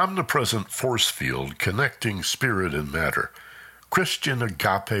 As an omnipresent force field connecting spirit and matter, Christian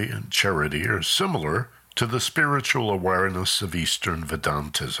agape and charity are similar to the spiritual awareness of Eastern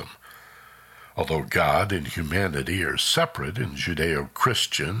Vedantism. Although God and humanity are separate in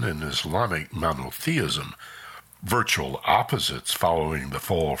Judeo-Christian and Islamic monotheism, virtual opposites following the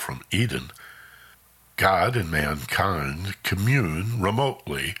fall from Eden, God and mankind commune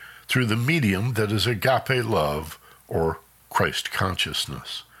remotely through the medium that is agape love, or Christ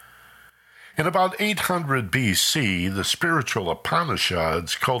consciousness. In about 800 BC, the spiritual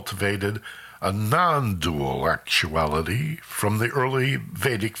Upanishads cultivated a non-dual actuality from the early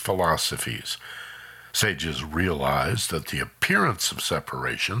Vedic philosophies. Sages realized that the appearance of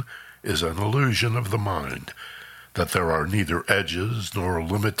separation is an illusion of the mind, that there are neither edges nor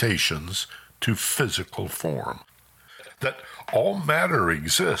limitations to physical form, that all matter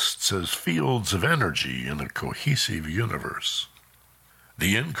exists as fields of energy in a cohesive universe.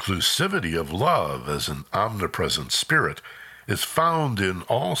 The inclusivity of love as an omnipresent spirit is found in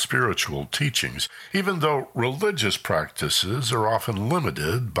all spiritual teachings, even though religious practices are often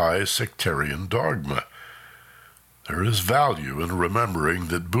limited by sectarian dogma. There is value in remembering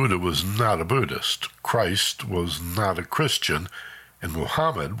that Buddha was not a Buddhist, Christ was not a Christian, and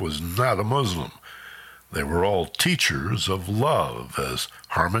Muhammad was not a Muslim. They were all teachers of love as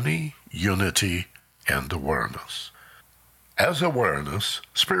harmony, unity, and awareness. As awareness,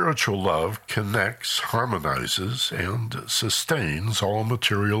 spiritual love connects, harmonizes, and sustains all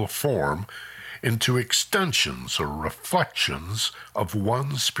material form into extensions or reflections of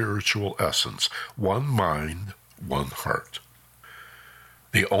one spiritual essence, one mind, one heart.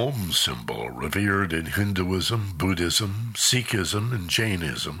 The Om symbol, revered in Hinduism, Buddhism, Sikhism, and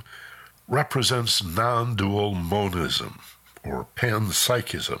Jainism, represents non-dual monism, or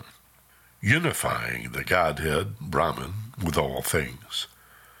panpsychism, unifying the Godhead, Brahman, with all things.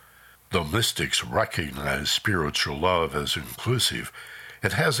 Though mystics recognize spiritual love as inclusive,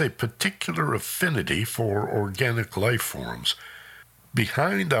 it has a particular affinity for organic life forms.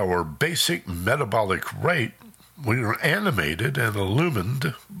 Behind our basic metabolic rate, we are animated and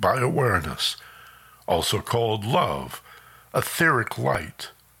illumined by awareness, also called love, etheric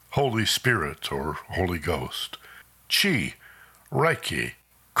light, Holy Spirit or Holy Ghost, Chi, Reiki,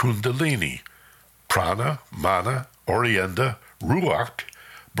 Kundalini, Prana, Mana, Orienta, Ruach,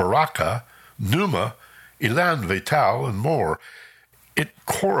 Baraka, Pneuma, Elan Vital, and more. It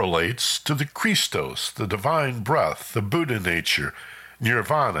correlates to the Christos, the divine breath, the Buddha nature,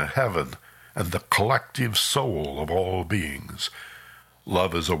 Nirvana, heaven, and the collective soul of all beings.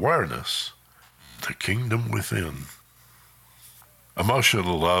 Love is awareness, the kingdom within.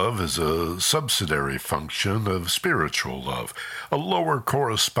 Emotional love is a subsidiary function of spiritual love, a lower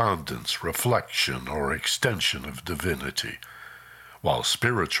correspondence, reflection, or extension of divinity. While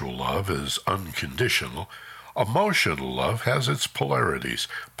spiritual love is unconditional, emotional love has its polarities,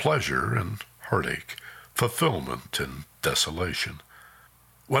 pleasure and heartache, fulfillment and desolation.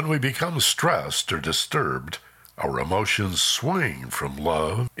 When we become stressed or disturbed, our emotions swing from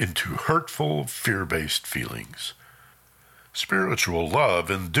love into hurtful, fear-based feelings. Spiritual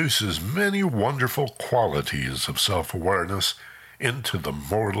love induces many wonderful qualities of self-awareness into the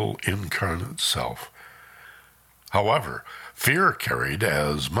mortal incarnate self. However, fear carried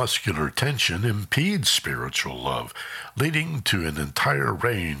as muscular tension impedes spiritual love, leading to an entire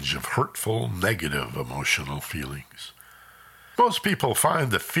range of hurtful, negative emotional feelings. Most people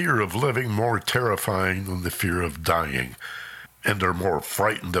find the fear of living more terrifying than the fear of dying, and are more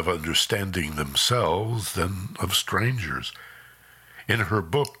frightened of understanding themselves than of strangers. In her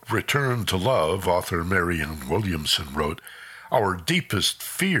book, Return to Love, author Marianne Williamson wrote, "Our deepest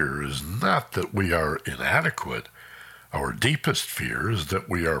fear is not that we are inadequate. Our deepest fear is that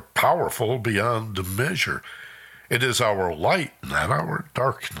we are powerful beyond measure. It is our light, not our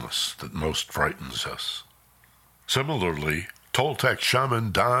darkness, that most frightens us." Similarly, Toltec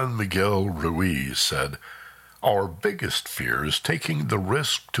shaman Don Miguel Ruiz said, "Our biggest fear is taking the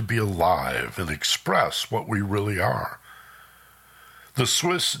risk to be alive and express what we really are." The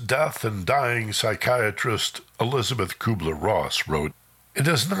Swiss death and dying psychiatrist Elizabeth Kubler-Ross wrote, "It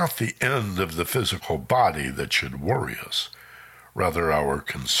is not the end of the physical body that should worry us. Rather, our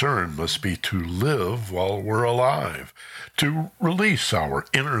concern must be to live while we're alive, to release our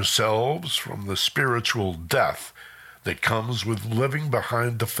inner selves from the spiritual death that comes with living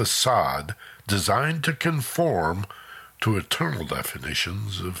behind the facade designed to conform to eternal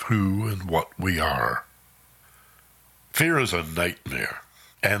definitions of who and what we are." Fear is a nightmare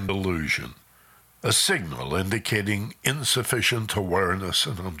and illusion, a signal indicating insufficient awareness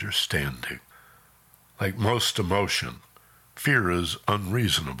and understanding. Like most emotion, fear is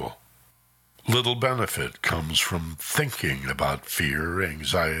unreasonable. Little benefit comes from thinking about fear,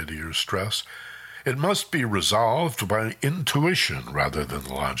 anxiety, or stress. It must be resolved by intuition rather than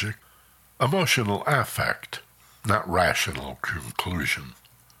logic, emotional affect, not rational conclusion.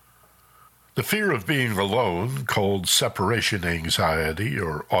 The fear of being alone, called separation anxiety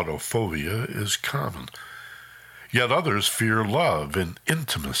or autophobia, is common. Yet others fear love and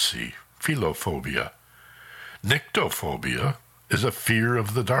intimacy, philophobia. Nyctophobia is a fear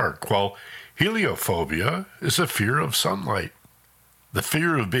of the dark, while heliophobia is a fear of sunlight. The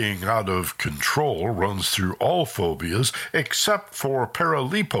fear of being out of control runs through all phobias except for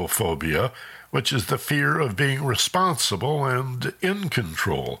paralipophobia, which is the fear of being responsible and in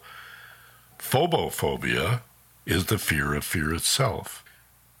control. Phobophobia is the fear of fear itself.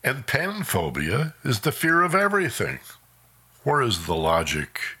 And panphobia is the fear of everything. Where is the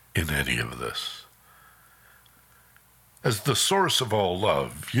logic in any of this? As the source of all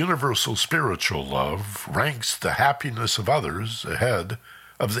love, universal spiritual love ranks the happiness of others ahead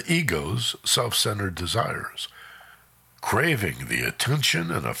of the ego's self-centered desires. Craving the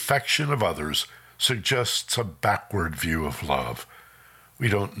attention and affection of others suggests a backward view of love. We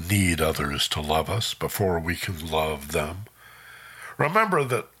don't need others to love us before we can love them. Remember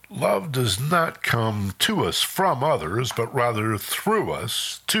that love does not come to us from others, but rather through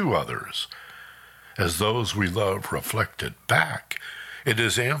us to others. As those we love reflect it back, it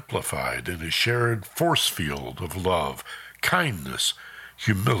is amplified in a shared force field of love, kindness,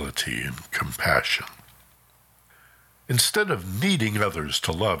 humility, and compassion. Instead of needing others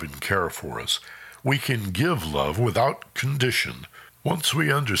to love and care for us, we can give love without condition once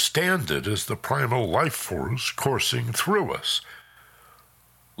we understand it as the primal life force coursing through us.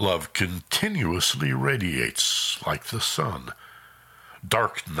 Love continuously radiates like the sun.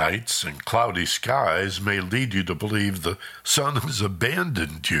 Dark nights and cloudy skies may lead you to believe the sun has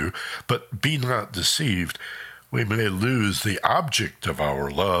abandoned you, but be not deceived. We may lose the object of our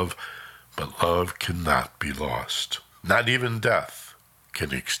love, but love cannot be lost. Not even death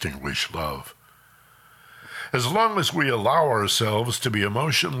can extinguish love. As long as we allow ourselves to be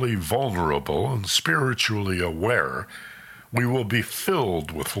emotionally vulnerable and spiritually aware, we will be filled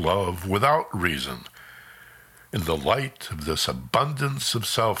with love without reason. In the light of this abundance of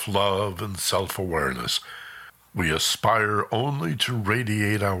self-love and self-awareness, we aspire only to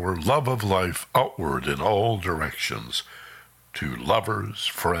radiate our love of life outward in all directions, to lovers,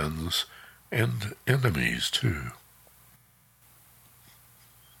 friends, and enemies too.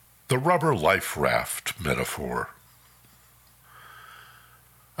 The rubber life raft metaphor.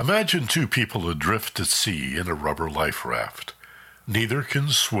 Imagine two people adrift at sea in a rubber life raft. Neither can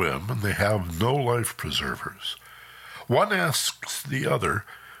swim, and they have no life preservers. One asks the other,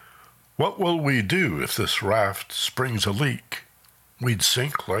 "What will we do if this raft springs a leak?" "We'd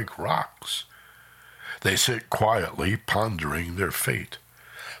sink like rocks." They sit quietly, pondering their fate.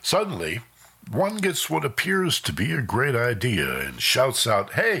 Suddenly, one gets what appears to be a great idea and shouts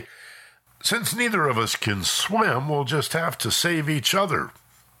out, "Hey, since neither of us can swim, we'll just have to save each other.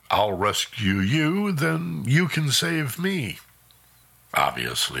 I'll rescue you, then you can save me."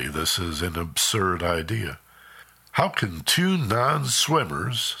 Obviously, this is an absurd idea. How can two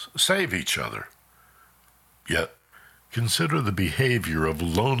non-swimmers save each other? Yet, consider the behavior of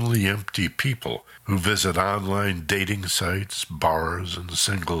lonely, empty people who visit online dating sites, bars, and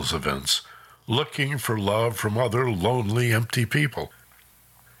singles events, looking for love from other lonely, empty people.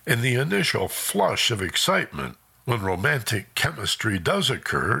 In the initial flush of excitement, when romantic chemistry does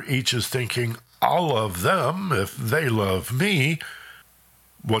occur, each is thinking, "I'll love them if they love me."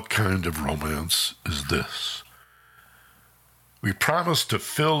 What kind of romance is this? We promise to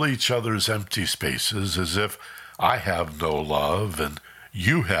fill each other's empty spaces as if I have no love and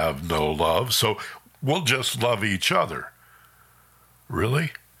you have no love, so we'll just love each other.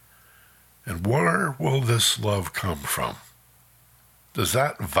 Really? And where will this love come from? Does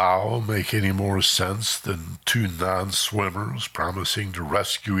that vow make any more sense than two non-swimmers promising to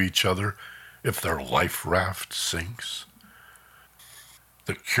rescue each other if their life raft sinks?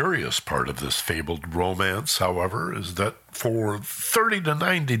 The curious part of this fabled romance, however, is that for 30 to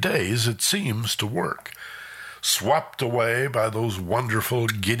 90 days it seems to work. Swept away by those wonderful,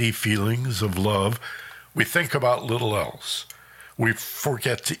 giddy feelings of love, we think about little else. We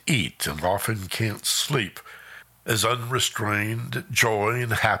forget to eat and often can't sleep, as unrestrained joy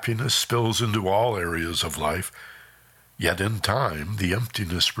and happiness spills into all areas of life. Yet in time, the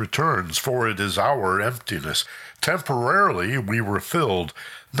emptiness returns, for it is our emptiness. Temporarily, we were filled,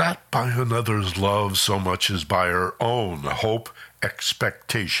 not by another's love so much as by our own hope,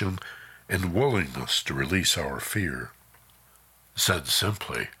 expectation, and willingness to release our fear. Said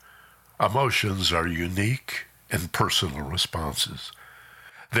simply, emotions are unique and personal responses.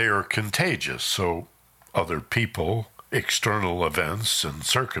 They are contagious, so other people, external events, and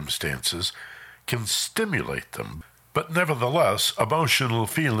circumstances can stimulate them. But nevertheless, emotional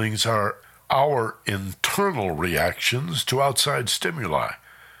feelings are our internal reactions to outside stimuli.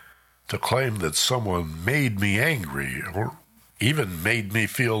 To claim that someone made me angry or even made me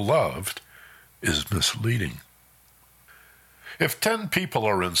feel loved is misleading. If 10 people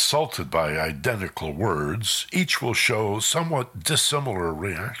are insulted by identical words, each will show somewhat dissimilar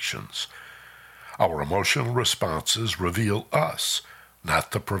reactions. Our emotional responses reveal us,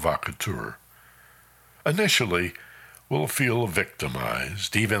 not the provocateur. Initially, we'll feel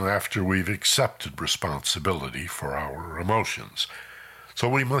victimized even after we've accepted responsibility for our emotions. So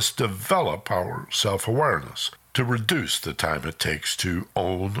we must develop our self-awareness to reduce the time it takes to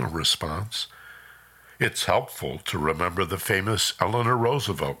own a response. It's helpful to remember the famous Eleanor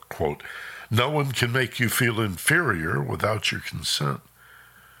Roosevelt quote, "No one can make you feel inferior without your consent."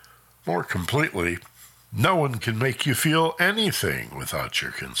 More completely, no one can make you feel anything without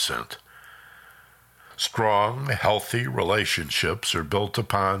your consent. Strong, healthy relationships are built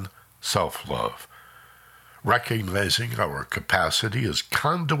upon self-love, recognizing our capacity as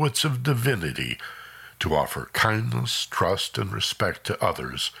conduits of divinity to offer kindness, trust, and respect to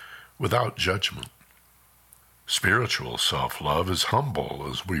others without judgment. Spiritual self-love is humble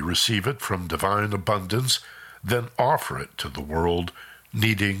as we receive it from divine abundance, then offer it to the world,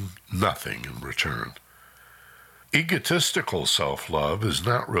 needing nothing in return. Egotistical self-love is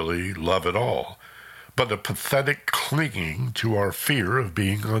not really love at all, but a pathetic clinging to our fear of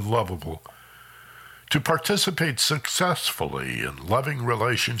being unlovable. To participate successfully in loving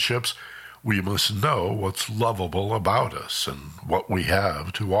relationships, we must know what's lovable about us and what we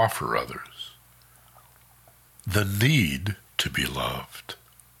have to offer others. The need to be loved.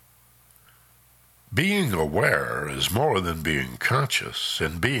 Being aware is more than being conscious,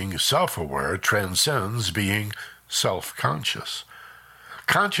 and being self-aware transcends being self-conscious.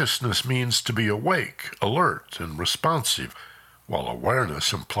 Consciousness means to be awake, alert, and responsive, while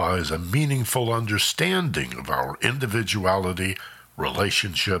awareness implies a meaningful understanding of our individuality,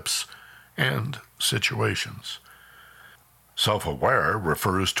 relationships, and situations. Self-aware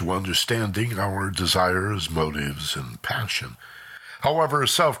refers to understanding our desires, motives, and passion. However,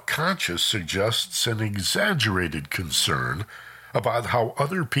 self-conscious suggests an exaggerated concern about how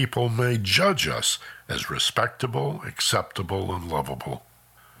other people may judge us as respectable, acceptable, and lovable.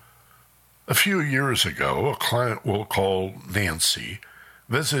 A few years ago, a client we'll call Nancy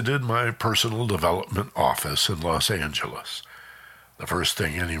visited my personal development office in Los Angeles. The first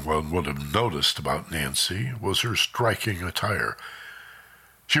thing anyone would have noticed about Nancy was her striking attire.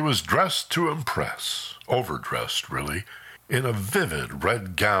 She was dressed to impress, overdressed really, in a vivid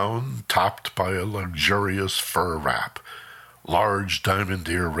red gown topped by a luxurious fur wrap. Large diamond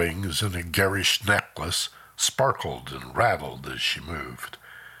earrings and a garish necklace sparkled and rattled as she moved.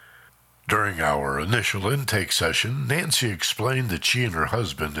 During our initial intake session, Nancy explained that she and her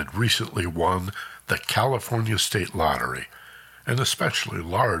husband had recently won the California State Lottery, an especially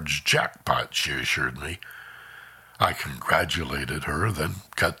large jackpot, she assured me. I congratulated her, then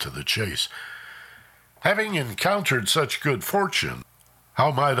cut to the chase. "Having encountered such good fortune,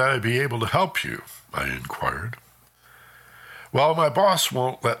 how might I be able to help you?" I inquired. "Well, my boss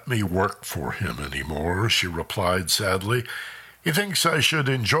won't let me work for him anymore," she replied sadly. "He thinks I should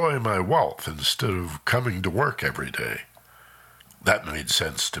enjoy my wealth instead of coming to work every day." That made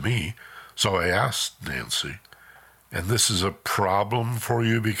sense to me, so I asked Nancy, "And this is a problem for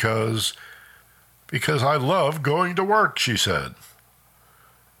you because I love going to work," she said.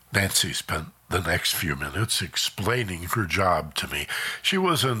 Nancy spent the next few minutes explaining her job to me. She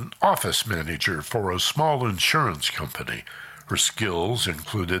was an office manager for a small insurance company. Her skills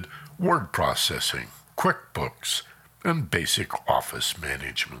included word processing, QuickBooks, and basic office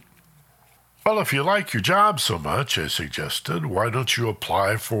management. "Well, if you like your job so much," I suggested, "why don't you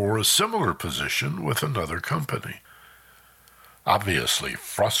apply for a similar position with another company?" Obviously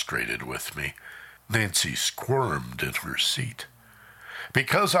frustrated with me, Nancy squirmed in her seat.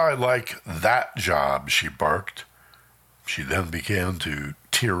 "Because I like that job," she barked. She then began to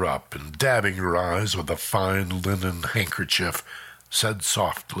tear up and, dabbing her eyes with a fine linen handkerchief, said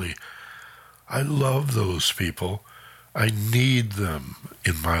softly, "I love those people. I need them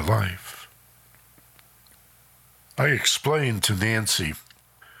in my life." I explained to Nancy,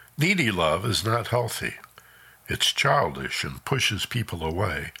 needy love is not healthy. It's childish and pushes people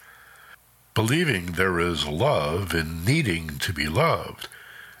away. Believing there is love in needing to be loved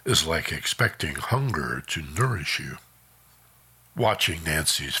is like expecting hunger to nourish you. Watching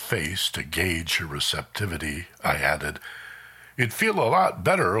Nancy's face to gauge her receptivity, I added, "You'd feel a lot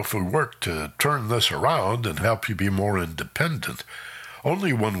better if we worked to turn this around and help you be more independent.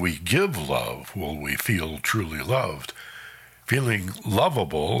 Only when we give love will we feel truly loved. Feeling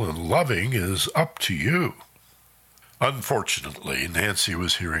lovable and loving is up to you." Unfortunately, Nancy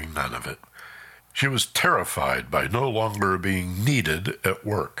was hearing none of it. She was terrified by no longer being needed at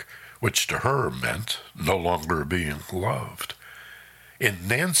work, which to her meant no longer being loved. In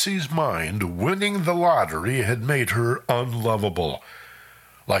Nancy's mind, winning the lottery had made her unlovable.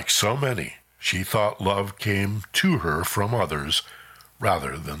 Like so many, she thought love came to her from others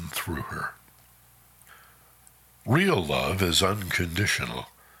rather than through her. Real love is unconditional.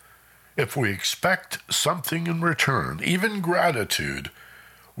 If we expect something in return, even gratitude,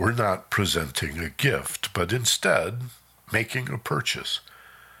 we're not presenting a gift, but instead making a purchase.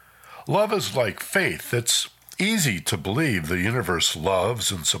 Love is like faith. It's easy to believe the universe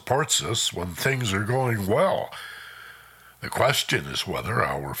loves and supports us when things are going well. The question is whether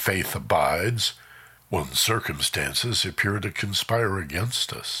our faith abides when circumstances appear to conspire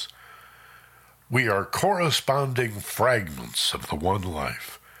against us. We are corresponding fragments of the one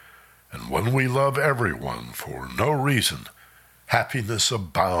life, and when we love everyone for no reason, happiness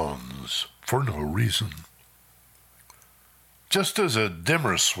abounds for no reason. Just as a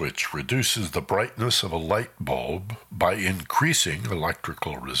dimmer switch reduces the brightness of a light bulb by increasing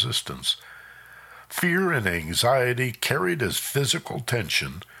electrical resistance, fear and anxiety carried as physical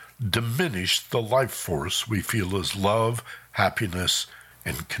tension diminish the life force we feel as love, happiness,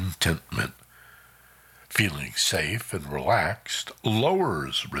 and contentment. Feeling safe and relaxed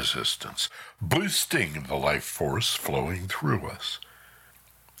lowers resistance, boosting the life force flowing through us.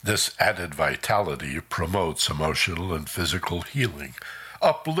 This added vitality promotes emotional and physical healing,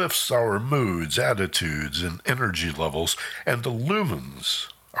 uplifts our moods, attitudes, and energy levels, and illumines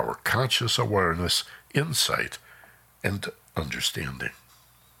our conscious awareness, insight, and understanding.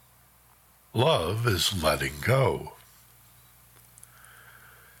 Love is letting go.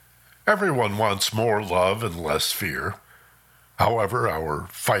 Everyone wants more love and less fear. However, our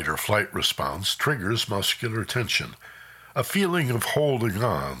fight-or-flight response triggers muscular tension, a feeling of holding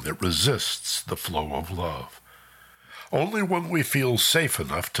on that resists the flow of love. Only when we feel safe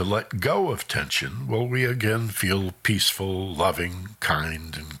enough to let go of tension will we again feel peaceful, loving,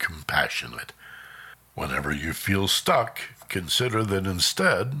 kind, and compassionate. Whenever you feel stuck, consider that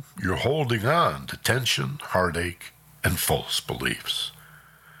instead you're holding on to tension, heartache, and false beliefs.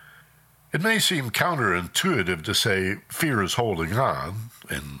 It may seem counterintuitive to say fear is holding on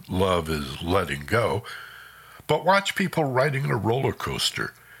and love is letting go, but watch people riding a roller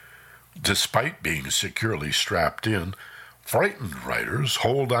coaster. Despite being securely strapped in, frightened riders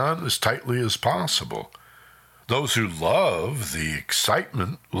hold on as tightly as possible. Those who love the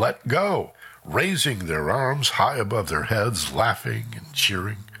excitement let go, raising their arms high above their heads, laughing and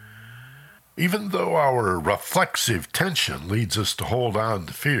cheering. Even though our reflexive tension leads us to hold on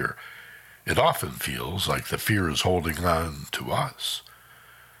to fear, it often feels like the fear is holding on to us.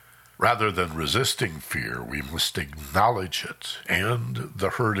 Rather than resisting fear, we must acknowledge it and the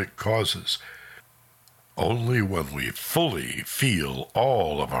hurt it causes. Only when we fully feel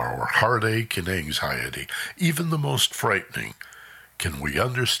all of our heartache and anxiety, even the most frightening, can we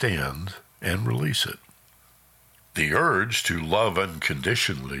understand and release it. The urge to love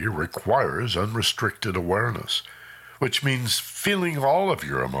unconditionally requires unrestricted awareness, which means feeling all of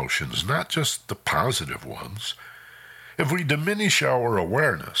your emotions, not just the positive ones. If we diminish our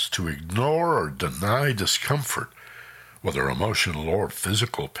awareness to ignore or deny discomfort, whether emotional or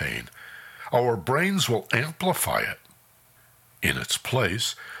physical pain, our brains will amplify it. In its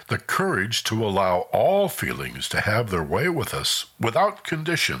place, the courage to allow all feelings to have their way with us without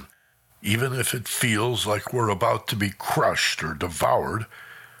condition, even if it feels like we're about to be crushed or devoured,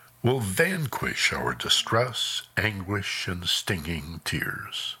 will vanquish our distress, anguish, and stinging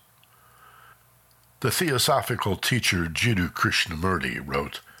tears. The theosophical teacher Jiddu Krishnamurti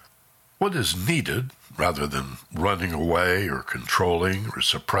wrote, "What is needed, rather than running away or controlling or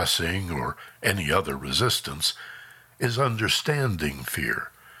suppressing or any other resistance, is understanding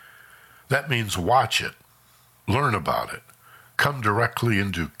fear. That means watch it, learn about it, come directly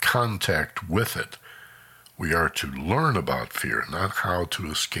into contact with it. We are to learn about fear, not how to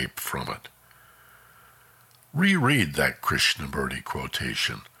escape from it." Reread that Krishnamurti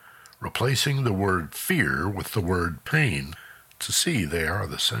quotation, replacing the word fear with the word pain to see they are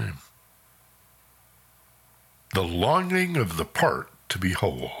the same. The longing of the part to be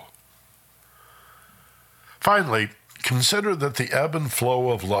whole. Finally, consider that the ebb and flow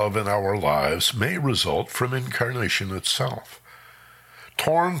of love in our lives may result from incarnation itself.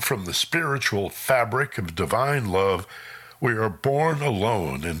 Torn from the spiritual fabric of divine love, we are born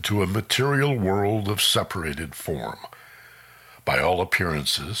alone into a material world of separated form. By all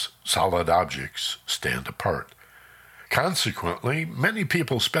appearances, solid objects stand apart. Consequently, many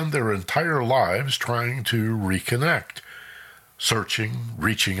people spend their entire lives trying to reconnect, searching,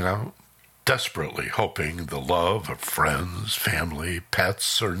 reaching out, desperately hoping the love of friends, family,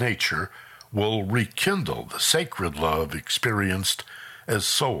 pets, or nature will rekindle the sacred love experienced as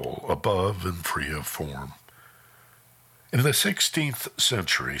soul above and free of form. In the 16th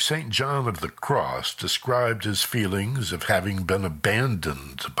century, St. John of the Cross described his feelings of having been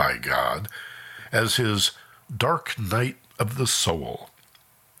abandoned by God as his dark night of the soul.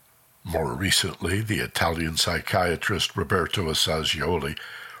 More recently, the Italian psychiatrist Roberto Assagioli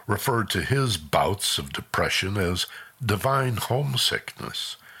referred to his bouts of depression as divine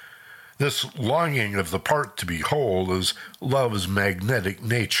homesickness. This longing of the part to be whole is love's magnetic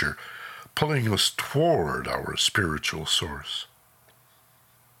nature, pulling us toward our spiritual source.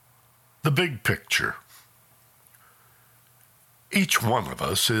 The big picture. Each one of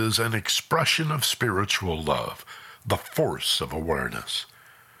us is an expression of spiritual love, the force of awareness.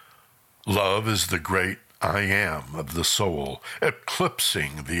 Love is the great I am of the soul,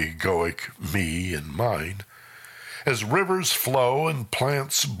 eclipsing the egoic me and mine. As rivers flow and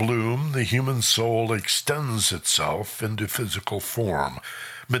plants bloom, the human soul extends itself into physical form,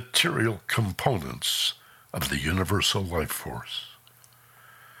 material components of the universal life force.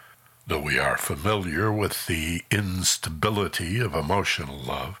 Though we are familiar with the instability of emotional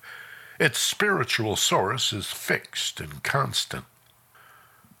love, its spiritual source is fixed and constant.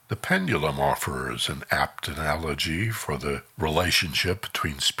 The pendulum offers an apt analogy for the relationship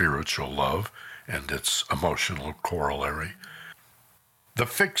between spiritual love and its emotional corollary. The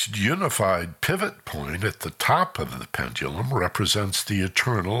fixed unified pivot point at the top of the pendulum represents the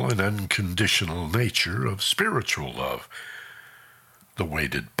eternal and unconditional nature of spiritual love. The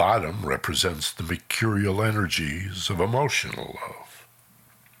weighted bottom represents the mercurial energies of emotional love.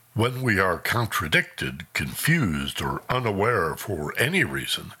 When we are contradicted, confused, or unaware for any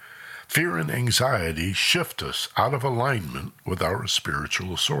reason, fear and anxiety shift us out of alignment with our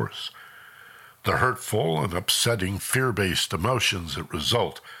spiritual source. The hurtful and upsetting fear-based emotions that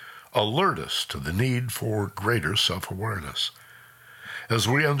result alert us to the need for greater self-awareness. As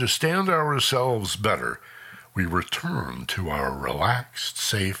we understand ourselves better, we return to our relaxed,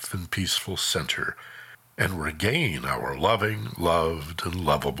 safe, and peaceful center and regain our loving, loved, and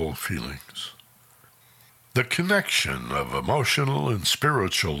lovable feelings. The connection of emotional and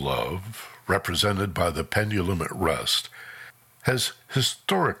spiritual love, represented by the pendulum at rest, has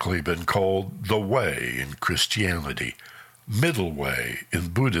historically been called the way in Christianity, middle way in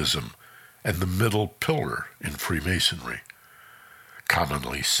Buddhism, and the middle pillar in Freemasonry.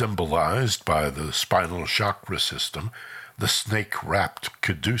 Commonly symbolized by the spinal chakra system, the snake-wrapped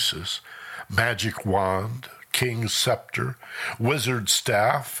caduceus, magic wand, king's scepter, wizard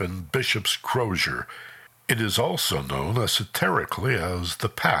staff, and bishop's crozier, it is also known esoterically as the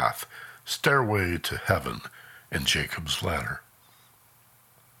path, stairway to heaven, and Jacob's ladder.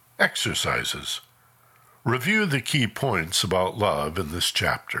 Exercises. Review the key points about love in this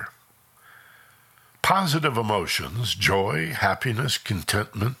chapter. Positive emotions, joy, happiness,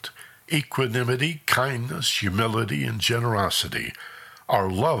 contentment, equanimity, kindness, humility, and generosity are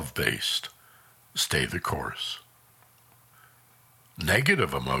love-based. Stay the course.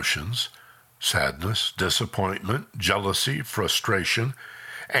 Negative emotions, sadness, disappointment, jealousy, frustration,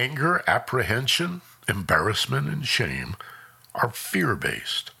 anger, apprehension, embarrassment, and shame are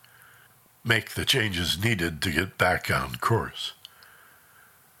fear-based. Make the changes needed to get back on course.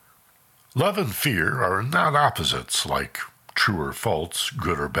 Love and fear are not opposites like true or false,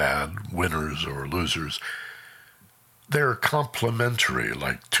 good or bad, winners or losers. They're complementary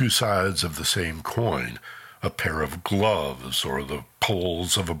like two sides of the same coin, a pair of gloves or the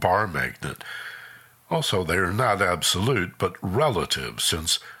poles of a bar magnet. Also, they are not absolute but relative,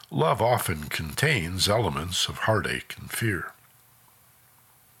 since love often contains elements of heartache and fear.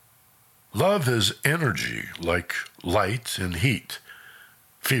 Love is energy, like light and heat.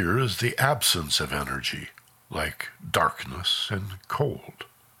 Fear is the absence of energy, like darkness and cold.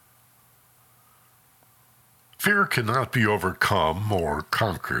 Fear cannot be overcome or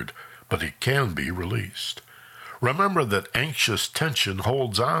conquered, but it can be released. Remember that anxious tension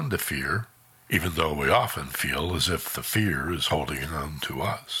holds on to fear, even though we often feel as if the fear is holding on to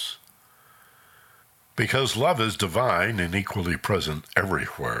us. Because love is divine and equally present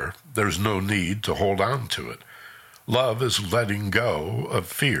everywhere, there's no need to hold on to it. Love is letting go of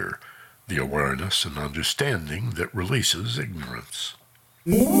fear, the awareness and understanding that releases ignorance.